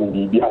young would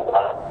be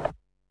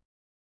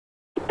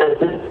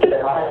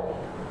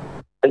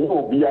and you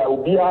will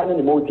be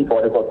any motive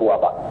for the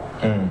Kotuaba.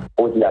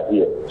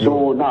 Here.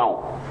 So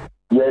now,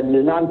 you're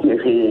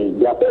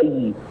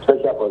paying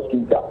special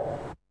prosecutor.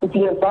 If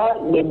you are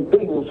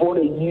paying for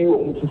a year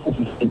or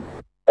 250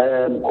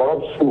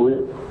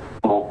 corruption,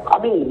 I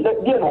mean,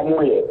 let's get on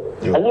way.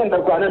 And then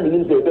the Crown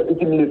Minister,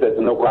 Deputy Ministers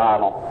in the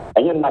Crown,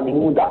 and then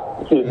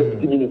Naminuda,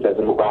 Deputy Ministers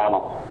in the Crown,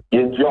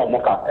 in John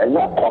Moka, and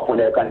not often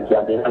their country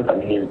and the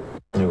answer.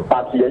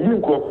 But you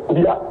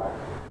could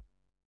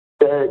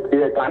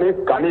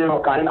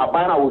can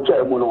abana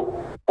uche muno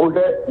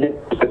ode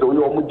se do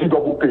yo mu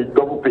double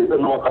pay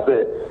no ka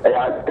say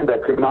in the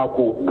criminal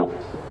code no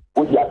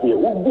o dia say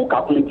o bu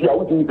calculate ya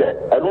o do there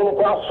e no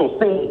ko so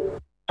say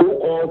to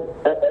all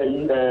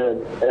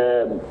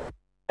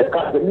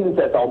the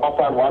ministers are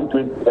offer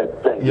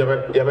 120%.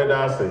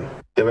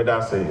 You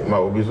better say my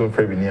obi so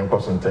free bi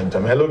person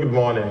tentam. Hello, good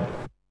morning.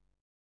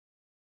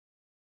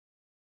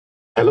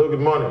 Hello,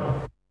 good morning.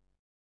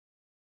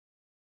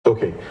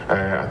 Okay,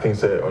 I think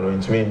say on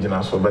into me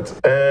engine so, but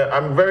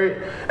I'm very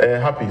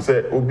happy.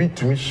 Say obi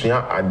to me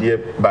share idea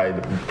by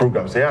the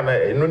program. Say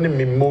I no need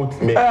me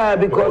mote me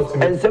because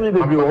and some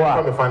people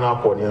come final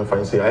call and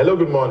find say hello,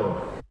 good morning.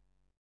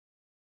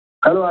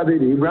 Hello,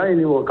 Abedi. Ibrahim,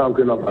 you will come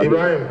up.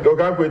 Ibrahim, you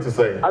can't wait to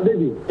say.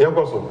 Abedi. Yeah,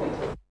 also.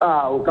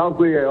 We can't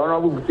wait.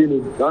 Honorable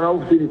Fini,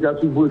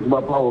 just to vote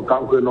my power.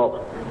 Can't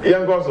up.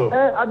 Yeah, also.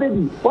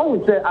 Abedi, what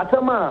we say?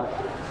 Atama.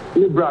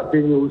 Libra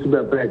penny also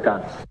be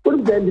breaker. What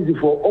is the end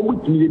for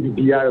almost million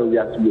BR?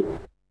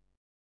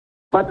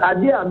 But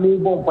idea me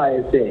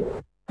bonfire say,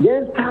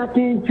 yes,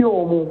 starting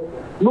to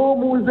no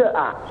moves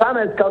are,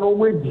 Sanas can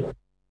already.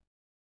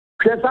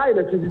 Precise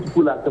electricity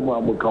pool at the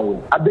moment.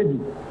 I baby,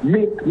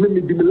 make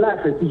me be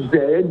life as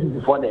the end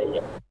before the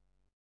year.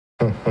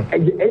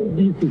 And the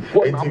NDC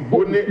for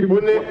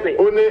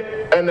only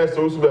Ernest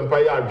Owusu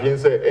Bempah again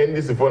say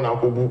NDC for na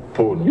kobu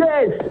poll.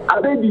 Yes,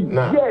 Abedi.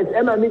 Yes,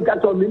 and I mean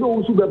that on me no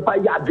Owusu Bempah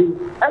again.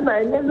 And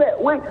I never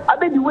wait.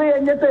 Abedi way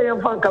and say em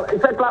fan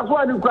it's a class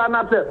 1 in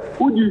Granada.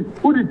 Who the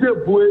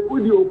tape way, who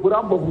the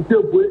operam of the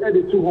tape way and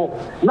the 2 home.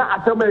 Na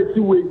atama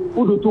si way,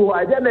 who do 2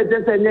 I then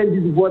just say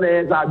NDC for the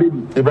year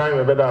Abedi.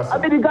 Ibrahim bedas.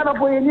 Abedi Ghana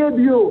for any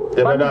bio.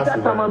 But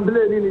that time I'm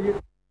blaming.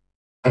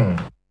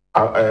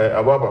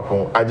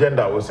 Ababa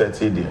agenda was set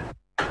here.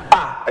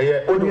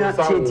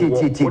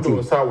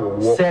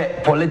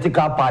 Say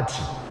political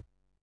party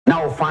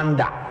now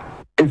founder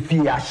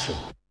efiashi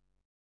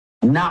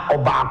na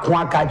oba ko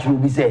aka chi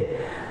obi say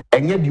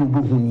enye di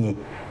obohunye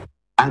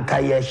anka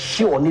ye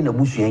hye oni na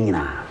busu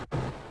nyina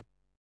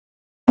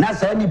na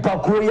say nipa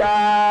kro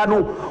ya no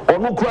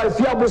ono kro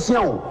efia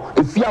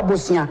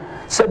bosia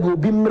se bi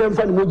obi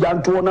mremfa ne moja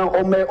nto na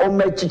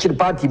ome chichiri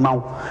party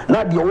mawo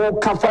na de wo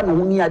kafa ne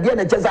huni ade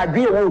na cheza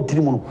adwe wo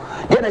otiri mu no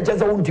de na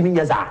cheza wo ntimi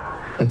nyeza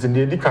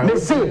they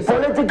say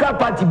political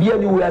party be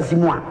anywhere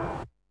simua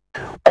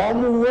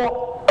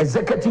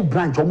executive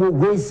branch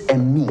ways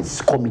and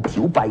means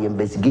committee by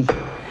investigation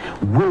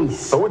ways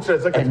so which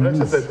executive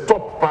branch is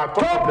top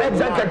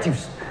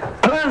executives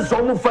plans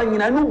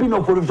fanyina no be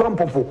no for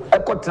example for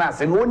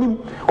ecotrans and onim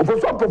for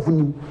example for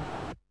nim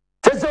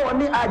say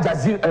oni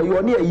Ajazir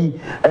oni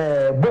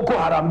Boko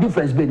Haram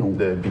difference be no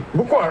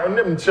Boko Haram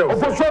name show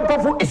for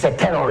example is a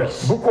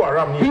terrorist. Boko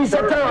Haram he's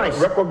a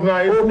terrorist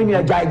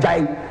recognized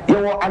jai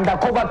you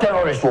undercover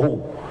terrorist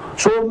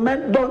so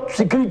men don't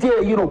security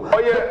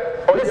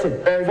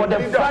listen for the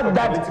fact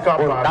that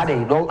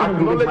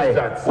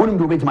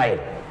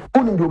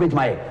unim do bet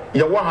my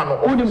ya wahano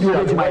unim do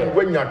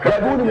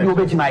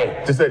bet my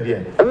to say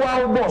there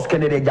wow boss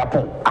Canada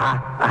Japan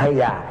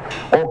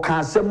o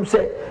kan sem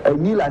say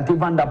Neil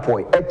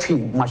Antivandapoy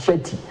etwi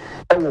machete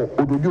ewo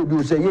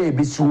ododo say ye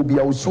be si obi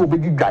a o si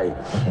obedi guy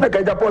na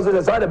ka Japan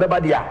say say be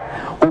dia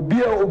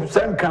obi a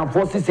obsan kan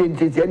forces say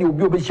any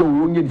obi obehye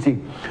wo nyem say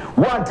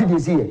one thing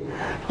is here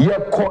ye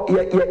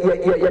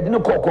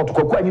didn't call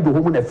court ani do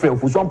home na frɛ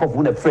fu so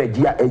mpɔfo na frɛ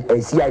dia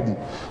CID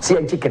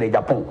CN Canada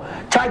Japan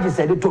charges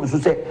said to so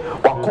say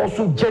wa cause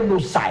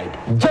genocide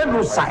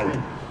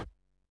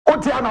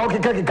oti ana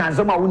okeke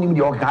kanse ma wonim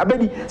de okeka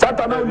abedi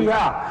satana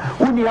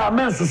uni ha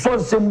men so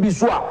nsem bi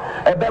so a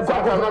ebe kwa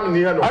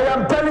I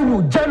am telling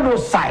you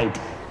genocide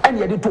and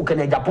ye dey talk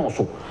in Japan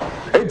so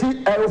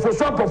eti for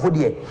swap of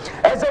the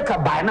ese ka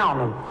by now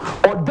no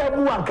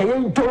odamu anka ye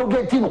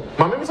interrogate no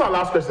mama me say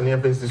last question here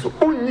fence so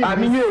unyi I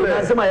mean you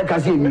na say my ka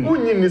say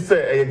unyi ni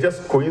say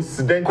just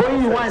coincident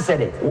one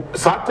said it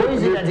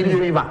coincident in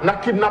favor na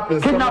kidnapping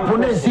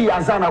na see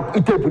asana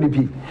itepu ni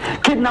pi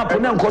kidnap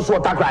na nkoso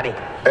otakrade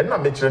e na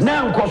me kire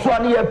na nkoso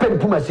ani ye pen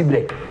puma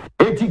sibre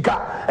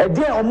etika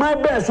ede o my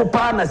be so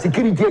pa na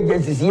security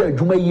agencies ye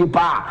adwuma yie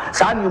pa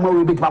sa nyoma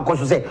we betima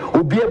koso say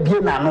obi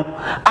abie na no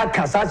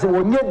akasa say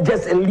wonye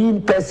just a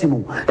lean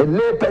person a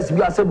lay person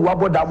you say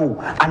wabodamo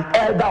an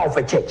elder of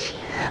a church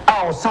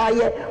our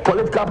saye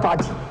political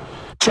party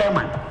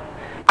chairman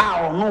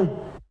our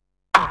no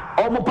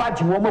omo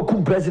party womo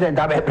kum president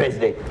abe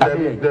president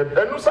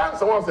no san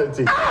someone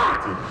say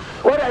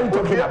what are you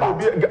talking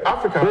about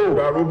Africa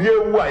obi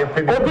ewu a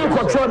obi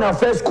control na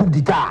first coup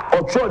d'etat or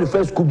control the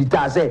first coup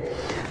d'etat say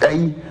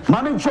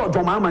mama church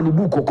o mama ni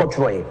book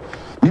control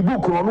the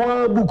book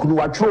no book no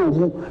watro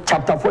mu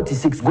chapter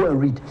 46 go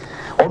and read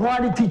ono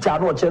any teacher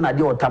no che na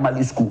dey o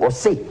tamale school or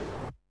say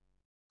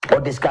or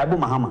describe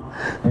Mahama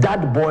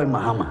that boy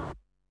Mahama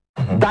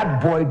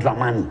that boy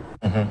Dramani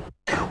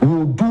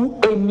will do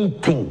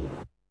anything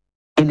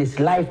in his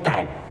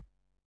lifetime,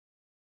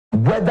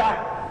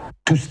 whether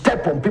to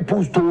step on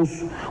people's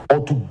toes or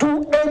to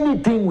do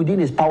anything within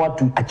his power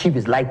to achieve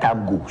his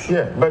lifetime goals.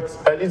 Yeah, but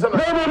it's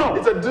no.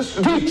 It's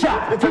a teacher.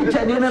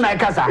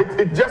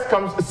 It just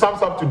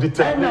sums up to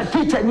determination. And a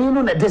teacher, you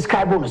know,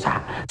 describe on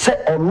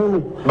say or no,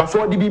 but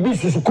so the baby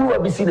school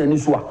be seen in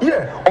this one.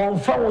 Yeah, on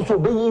phone so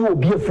be you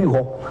be a free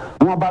ho.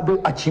 No about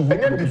achieve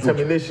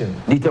determination.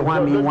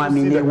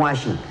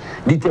 Determination.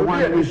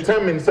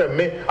 Determined say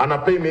me and I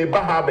pay me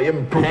baha be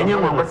me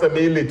program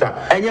me later.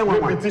 Enya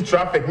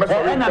traffic.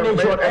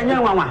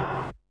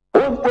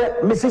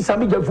 Mrs.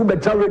 Sami Jafu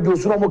betra radio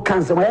so no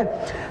cancer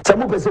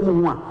some person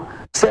mu a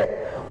say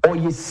or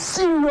you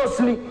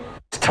seriously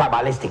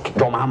tribalistic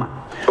Domama.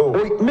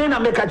 Me na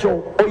make a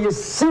show or you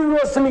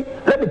seriously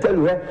let me tell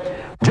you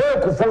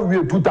Jericho for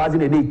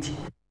 2008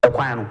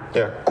 ekwan no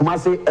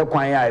Kumasi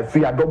ekwan ya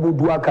free a double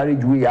dual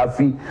carriage way ya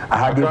free I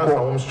had the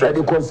Sawam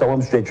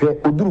stretch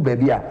oduru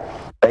baby a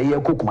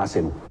eye ko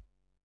Kumasi no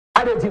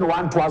adeti no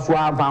one to aso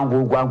avan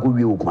go wi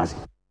Kumasi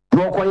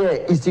no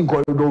koye eastern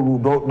corridor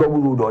road double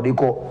road or they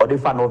call or the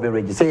fan of a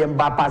region say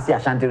mba pass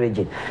Ashanti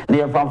region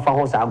near fan for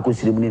house and go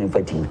ceremony in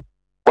fighting.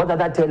 What does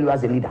that tell you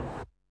as a leader?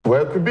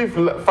 Well, it could be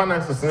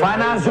finances.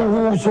 Finance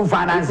who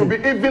finance. It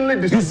could be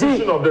evenly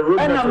distribution of the road.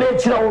 And I make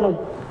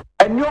sure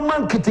and your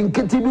man kitty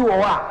be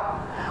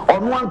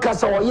on one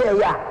castle or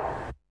yeah.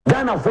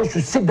 Ghana folks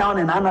should sit down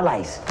and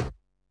analyze.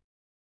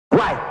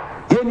 Why?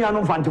 Yeni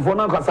anu fantifo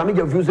na kwa sami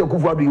je fuse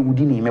kufu adu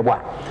yudini mebwa.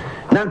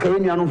 Nanka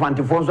yeni anu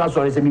fantifo so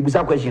sorry se mi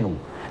bisa question.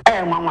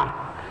 Mama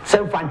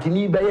sem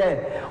fantini be ye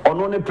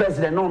ono ne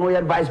president no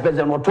ye vice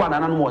president no to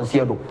anana no wonse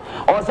do.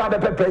 O sa be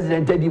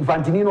president edi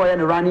fantini no ye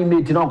ne running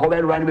mate no ko be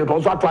running mate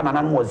o so to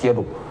anana no wonse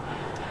do.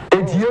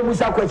 Enti ye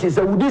musa question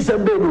se wudi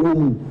sem be no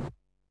wo.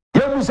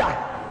 Ye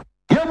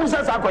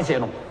musa sa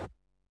question no.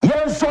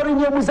 Ye sorry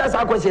ye musa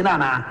sa question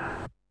na.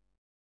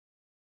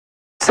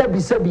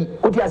 Sebi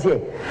what you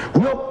say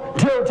no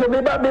tell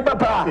me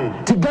pa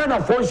ti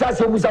Ghana for sha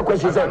say musa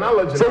question say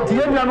ti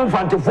yenu no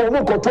fantifo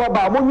mo koto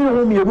ba mo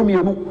nyi hu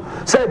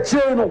mienu say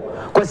chire no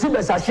kwasi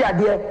be sa hye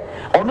ade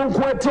ono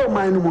nko ate o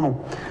man no mu no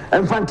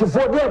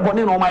fantifo de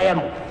bone no maye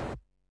no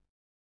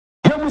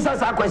ye musa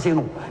sa question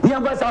no ni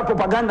amba sa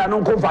propaganda no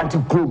nko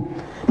fantikro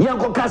ni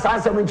anko ka sa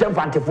asem nche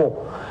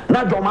fantifo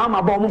na doma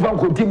ama ba mo fa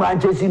konti ma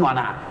anche si no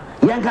ana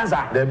yen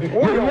kansa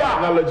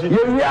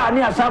ye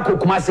ani asa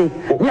Kumasi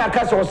ni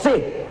akasa o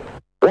say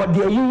or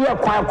the year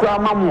kwa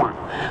mamwa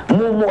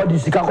mo di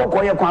sika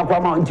kokko ye kwa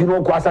ma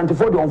ntino ko Asante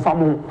for the on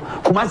famu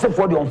Kumasi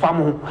for the on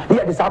famu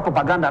here the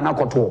propaganda na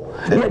koto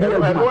here the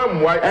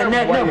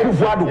and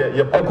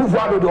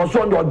Kufuado the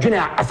also the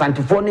junior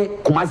Asante for ni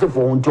Kumasi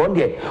for ntion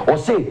there or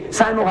say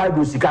sign no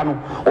high sika no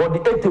or the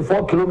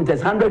 84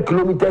 kilometers 100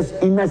 kilometers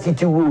inner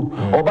city road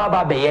or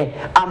baba beye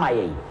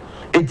amaye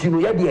etino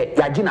ye de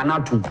yagina na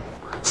tu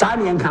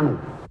Sani Enkano.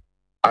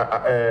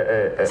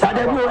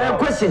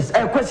 Questions.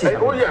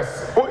 Oh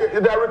yes.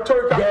 There are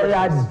rhetorical. There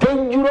are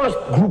dangerous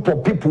group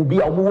of people be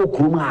awo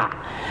kroma.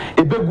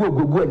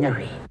 Ebegu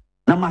enyewe.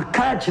 Na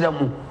maka kire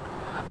mu.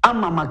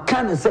 Ama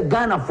maka ne se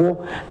Ghana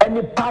for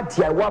any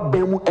party I wa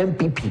ben mu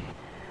MPP.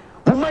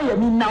 Muma ye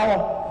ni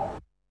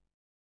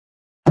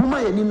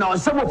now.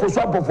 Some of us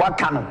swap of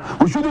wakano.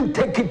 We shouldn't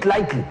take it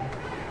lightly.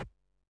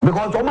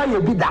 Because Oma ye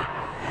be that.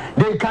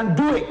 They can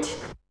do it.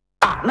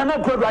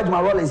 Nana Claude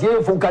Rollins,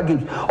 here from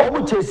Kagib,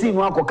 almost chasing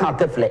one can't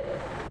deflect.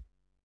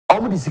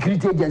 Almost the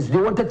security agents, they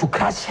wanted to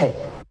crash her.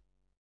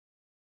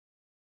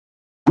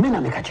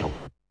 Mina Mekacho.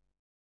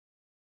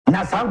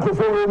 Nasanko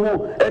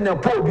for and a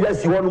poor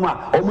BS you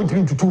want almost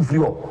into 2 free.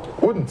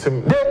 Wouldn't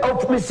they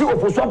of me see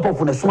of some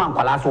of the swamp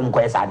last one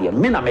question.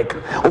 Mina make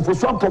of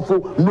some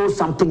of know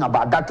something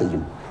about that to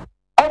him.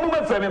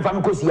 Almost from him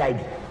from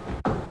Kosi.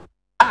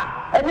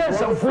 And then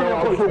some food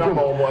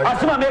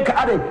Asuma make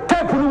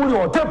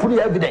tape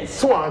evidence.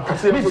 So I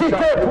see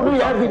tape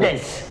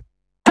evidence.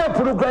 Tape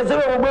kuno kwese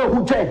we wo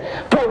hu che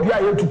to bia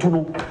ye tutu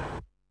no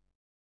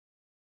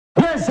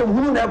yes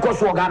hunu na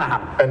ekoso Ghana ha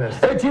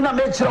eti na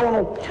me kire wo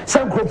no se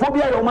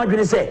nkrofobia ye o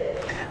madwene se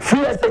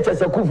free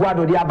SHS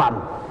Akufo-Addo di aba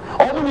no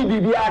omo ni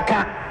bibia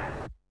aka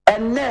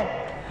enne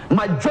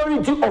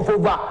majority of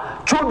over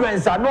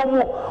children are no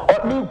more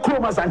ni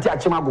kroma santi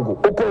achimagogo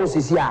oko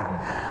osisi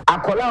a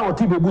akola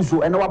oti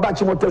bebuso ene waba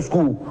chimote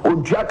school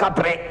ontua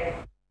kapre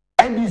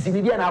NDC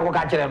ni dia na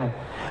akoka kire no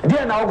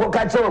dia na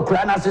akoka kire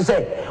okura na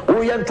se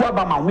wo ye nto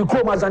aba ma ni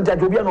kroma santi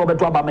achi obia na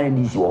obeto aba ma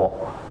NDC ho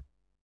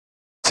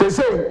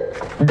say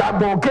that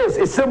bon case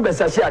is simple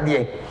sashi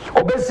ade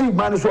obesi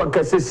man so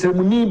anka se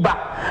sremuni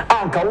ba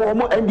anka wo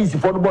mo NDC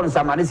for no bon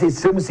samane se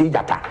srem se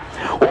jata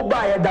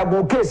oba ye that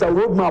bon case a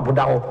road map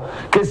da ho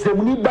ke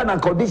sremuni ba na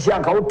condition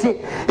anka wo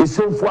ti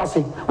esremfu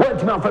ase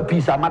wantimi anfa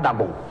peace amada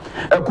bon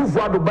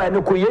Akufo-Addo ba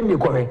ne ko ye ne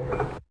ko he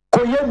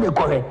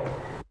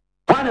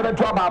wane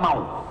beto aba ma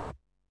wo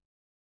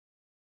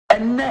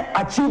and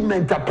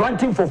achievement are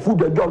planting for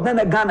food and job. Then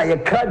Ghana you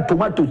cried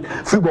tomatoes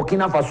free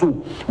Burkina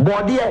Faso.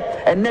 Body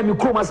and then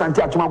Mikroma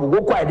Santi Atumabu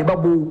go quiet the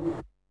babu.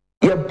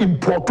 You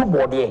import to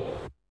body.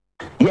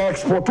 You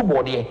export to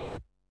body.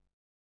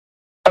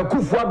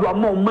 Akufo-Addo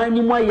amo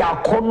mani mo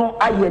ya kono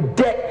aye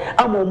de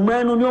amo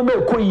manu ni o me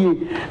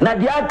koye. Na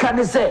dia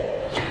kan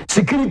say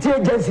security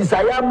agencies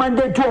aya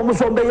mandate to omo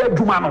so be ya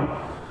dwuma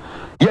no.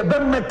 Ye be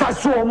meta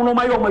so omo no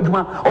mayo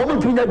madwuma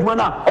omo twinya dwuma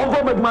na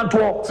omo madwuma to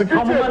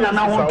omo na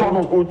na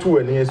ho to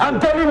no. I'm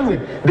telling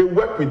you they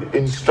work with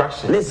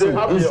instructions. Listen,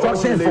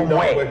 instructions from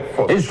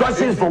where?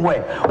 Instructions from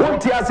where?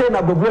 What you are saying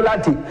na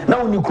bobolati na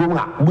oni krom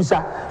ha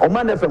busa o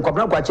man FM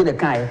kwabna kwache ne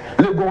kan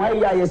le go ha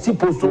ya si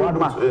post to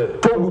aduma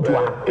to butu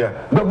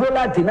ha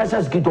bobolati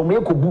national security o me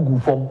ko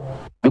bugu form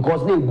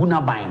because they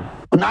guna buying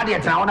na dey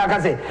try ona ka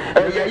say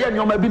ye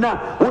nyoma bi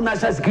na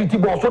national security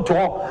boss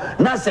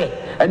to na say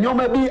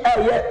nyoma bi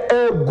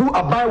gu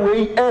aban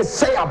we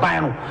say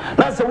aban no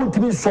na say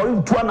wontimi sorry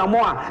ntu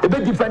anamo a e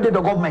be defend the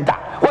government.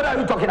 What are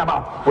you talking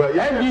about? Well,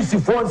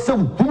 NDC for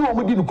some who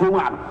omudi no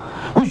kroma.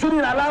 We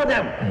shouldn't allow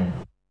them.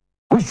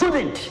 We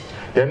shouldn't.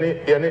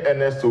 Yani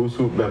Ernest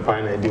Owusu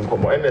Bempah na din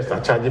komo Ernest a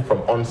charge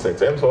from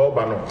onset em so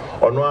oba no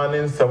ono an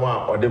nsem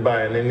a ode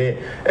ba ne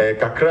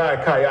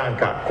kakra ka ya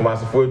anka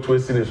komasifo etu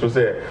esi ne so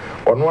say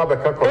ono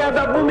abeka ko ya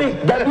da bumi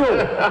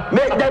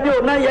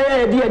dadio na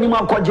ye di anim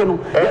akoje no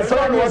ye so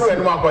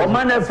o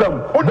man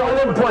FM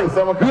boiling point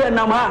ye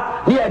nam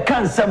ha ye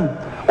kan sem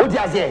o di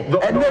ase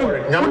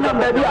ene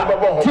number bia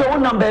ti o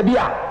number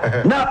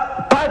bia na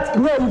part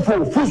no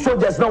info full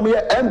soldiers now we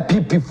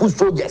MPP full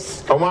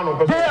soldiers they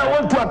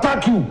want to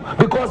attack you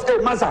because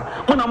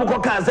massa muna mo ko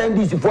kan say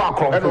NDC for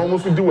akro and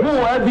almost do it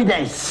no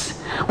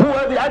evidence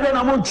I don't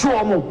know mo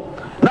chuo mo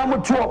na mo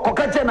chuo ko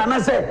kache na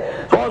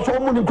say so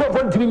mo ni ko fo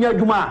ntimi nya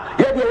adwuma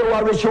ye de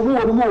wa rehemu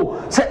wonu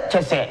mo say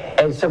chese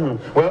ensem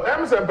well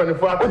em say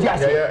penifo ati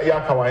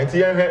ya ka wan ti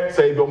ye he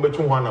say do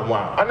mbetu ho na mo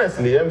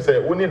honestly em say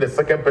we need the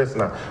second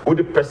person who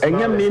the person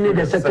and me need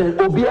the second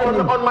obi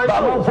on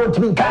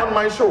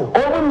my show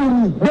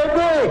they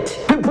know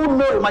it. People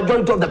know it.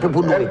 Majority of the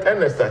people know it.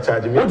 Ernest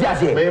charge me. What do you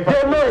say?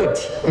 They know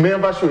it. Me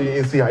ever show you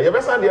in see her. You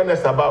ever send the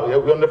Ernest about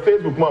on the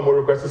Facebook more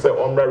request to say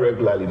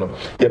regularly. No,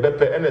 you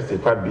better Ernest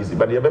is quite busy,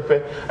 but you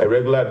better a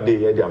regular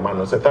day. The man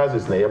no say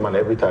Thursdays na man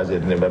every Thursday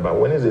remember.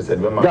 Wednesday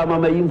said man. Yeah,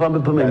 mama you from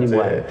people many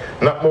more.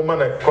 Not more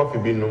man coffee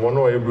bean no one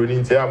or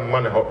brewing say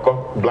man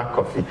hot black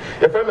coffee.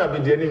 Your friend na be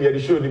the name you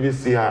show the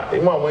see her.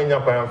 You want when you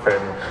find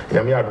friend.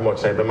 You me had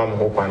much time. The man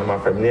hope and my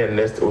friend near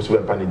Ernest Owusu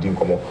Bempah din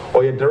komo.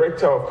 Or your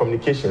director of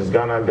communications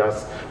Ghana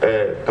Gas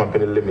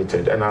Company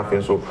Limited and I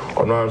think so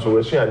on so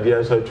we see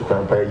idea so to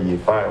campaign ye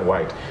far and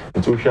wide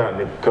into share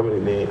the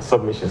company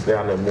submissions there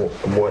and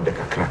more the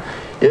kakra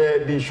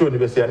the show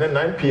the say at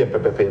 9 p.m.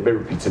 Pepe be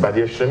repeated but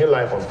they streaming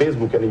live on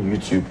Facebook and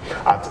YouTube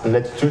at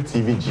Net2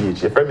 TV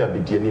GH if me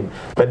be the name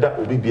meda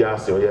obi bia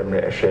say o ye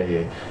mre ehwe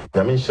ye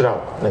nyame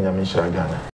nhyira na nyame nhyira Ghana.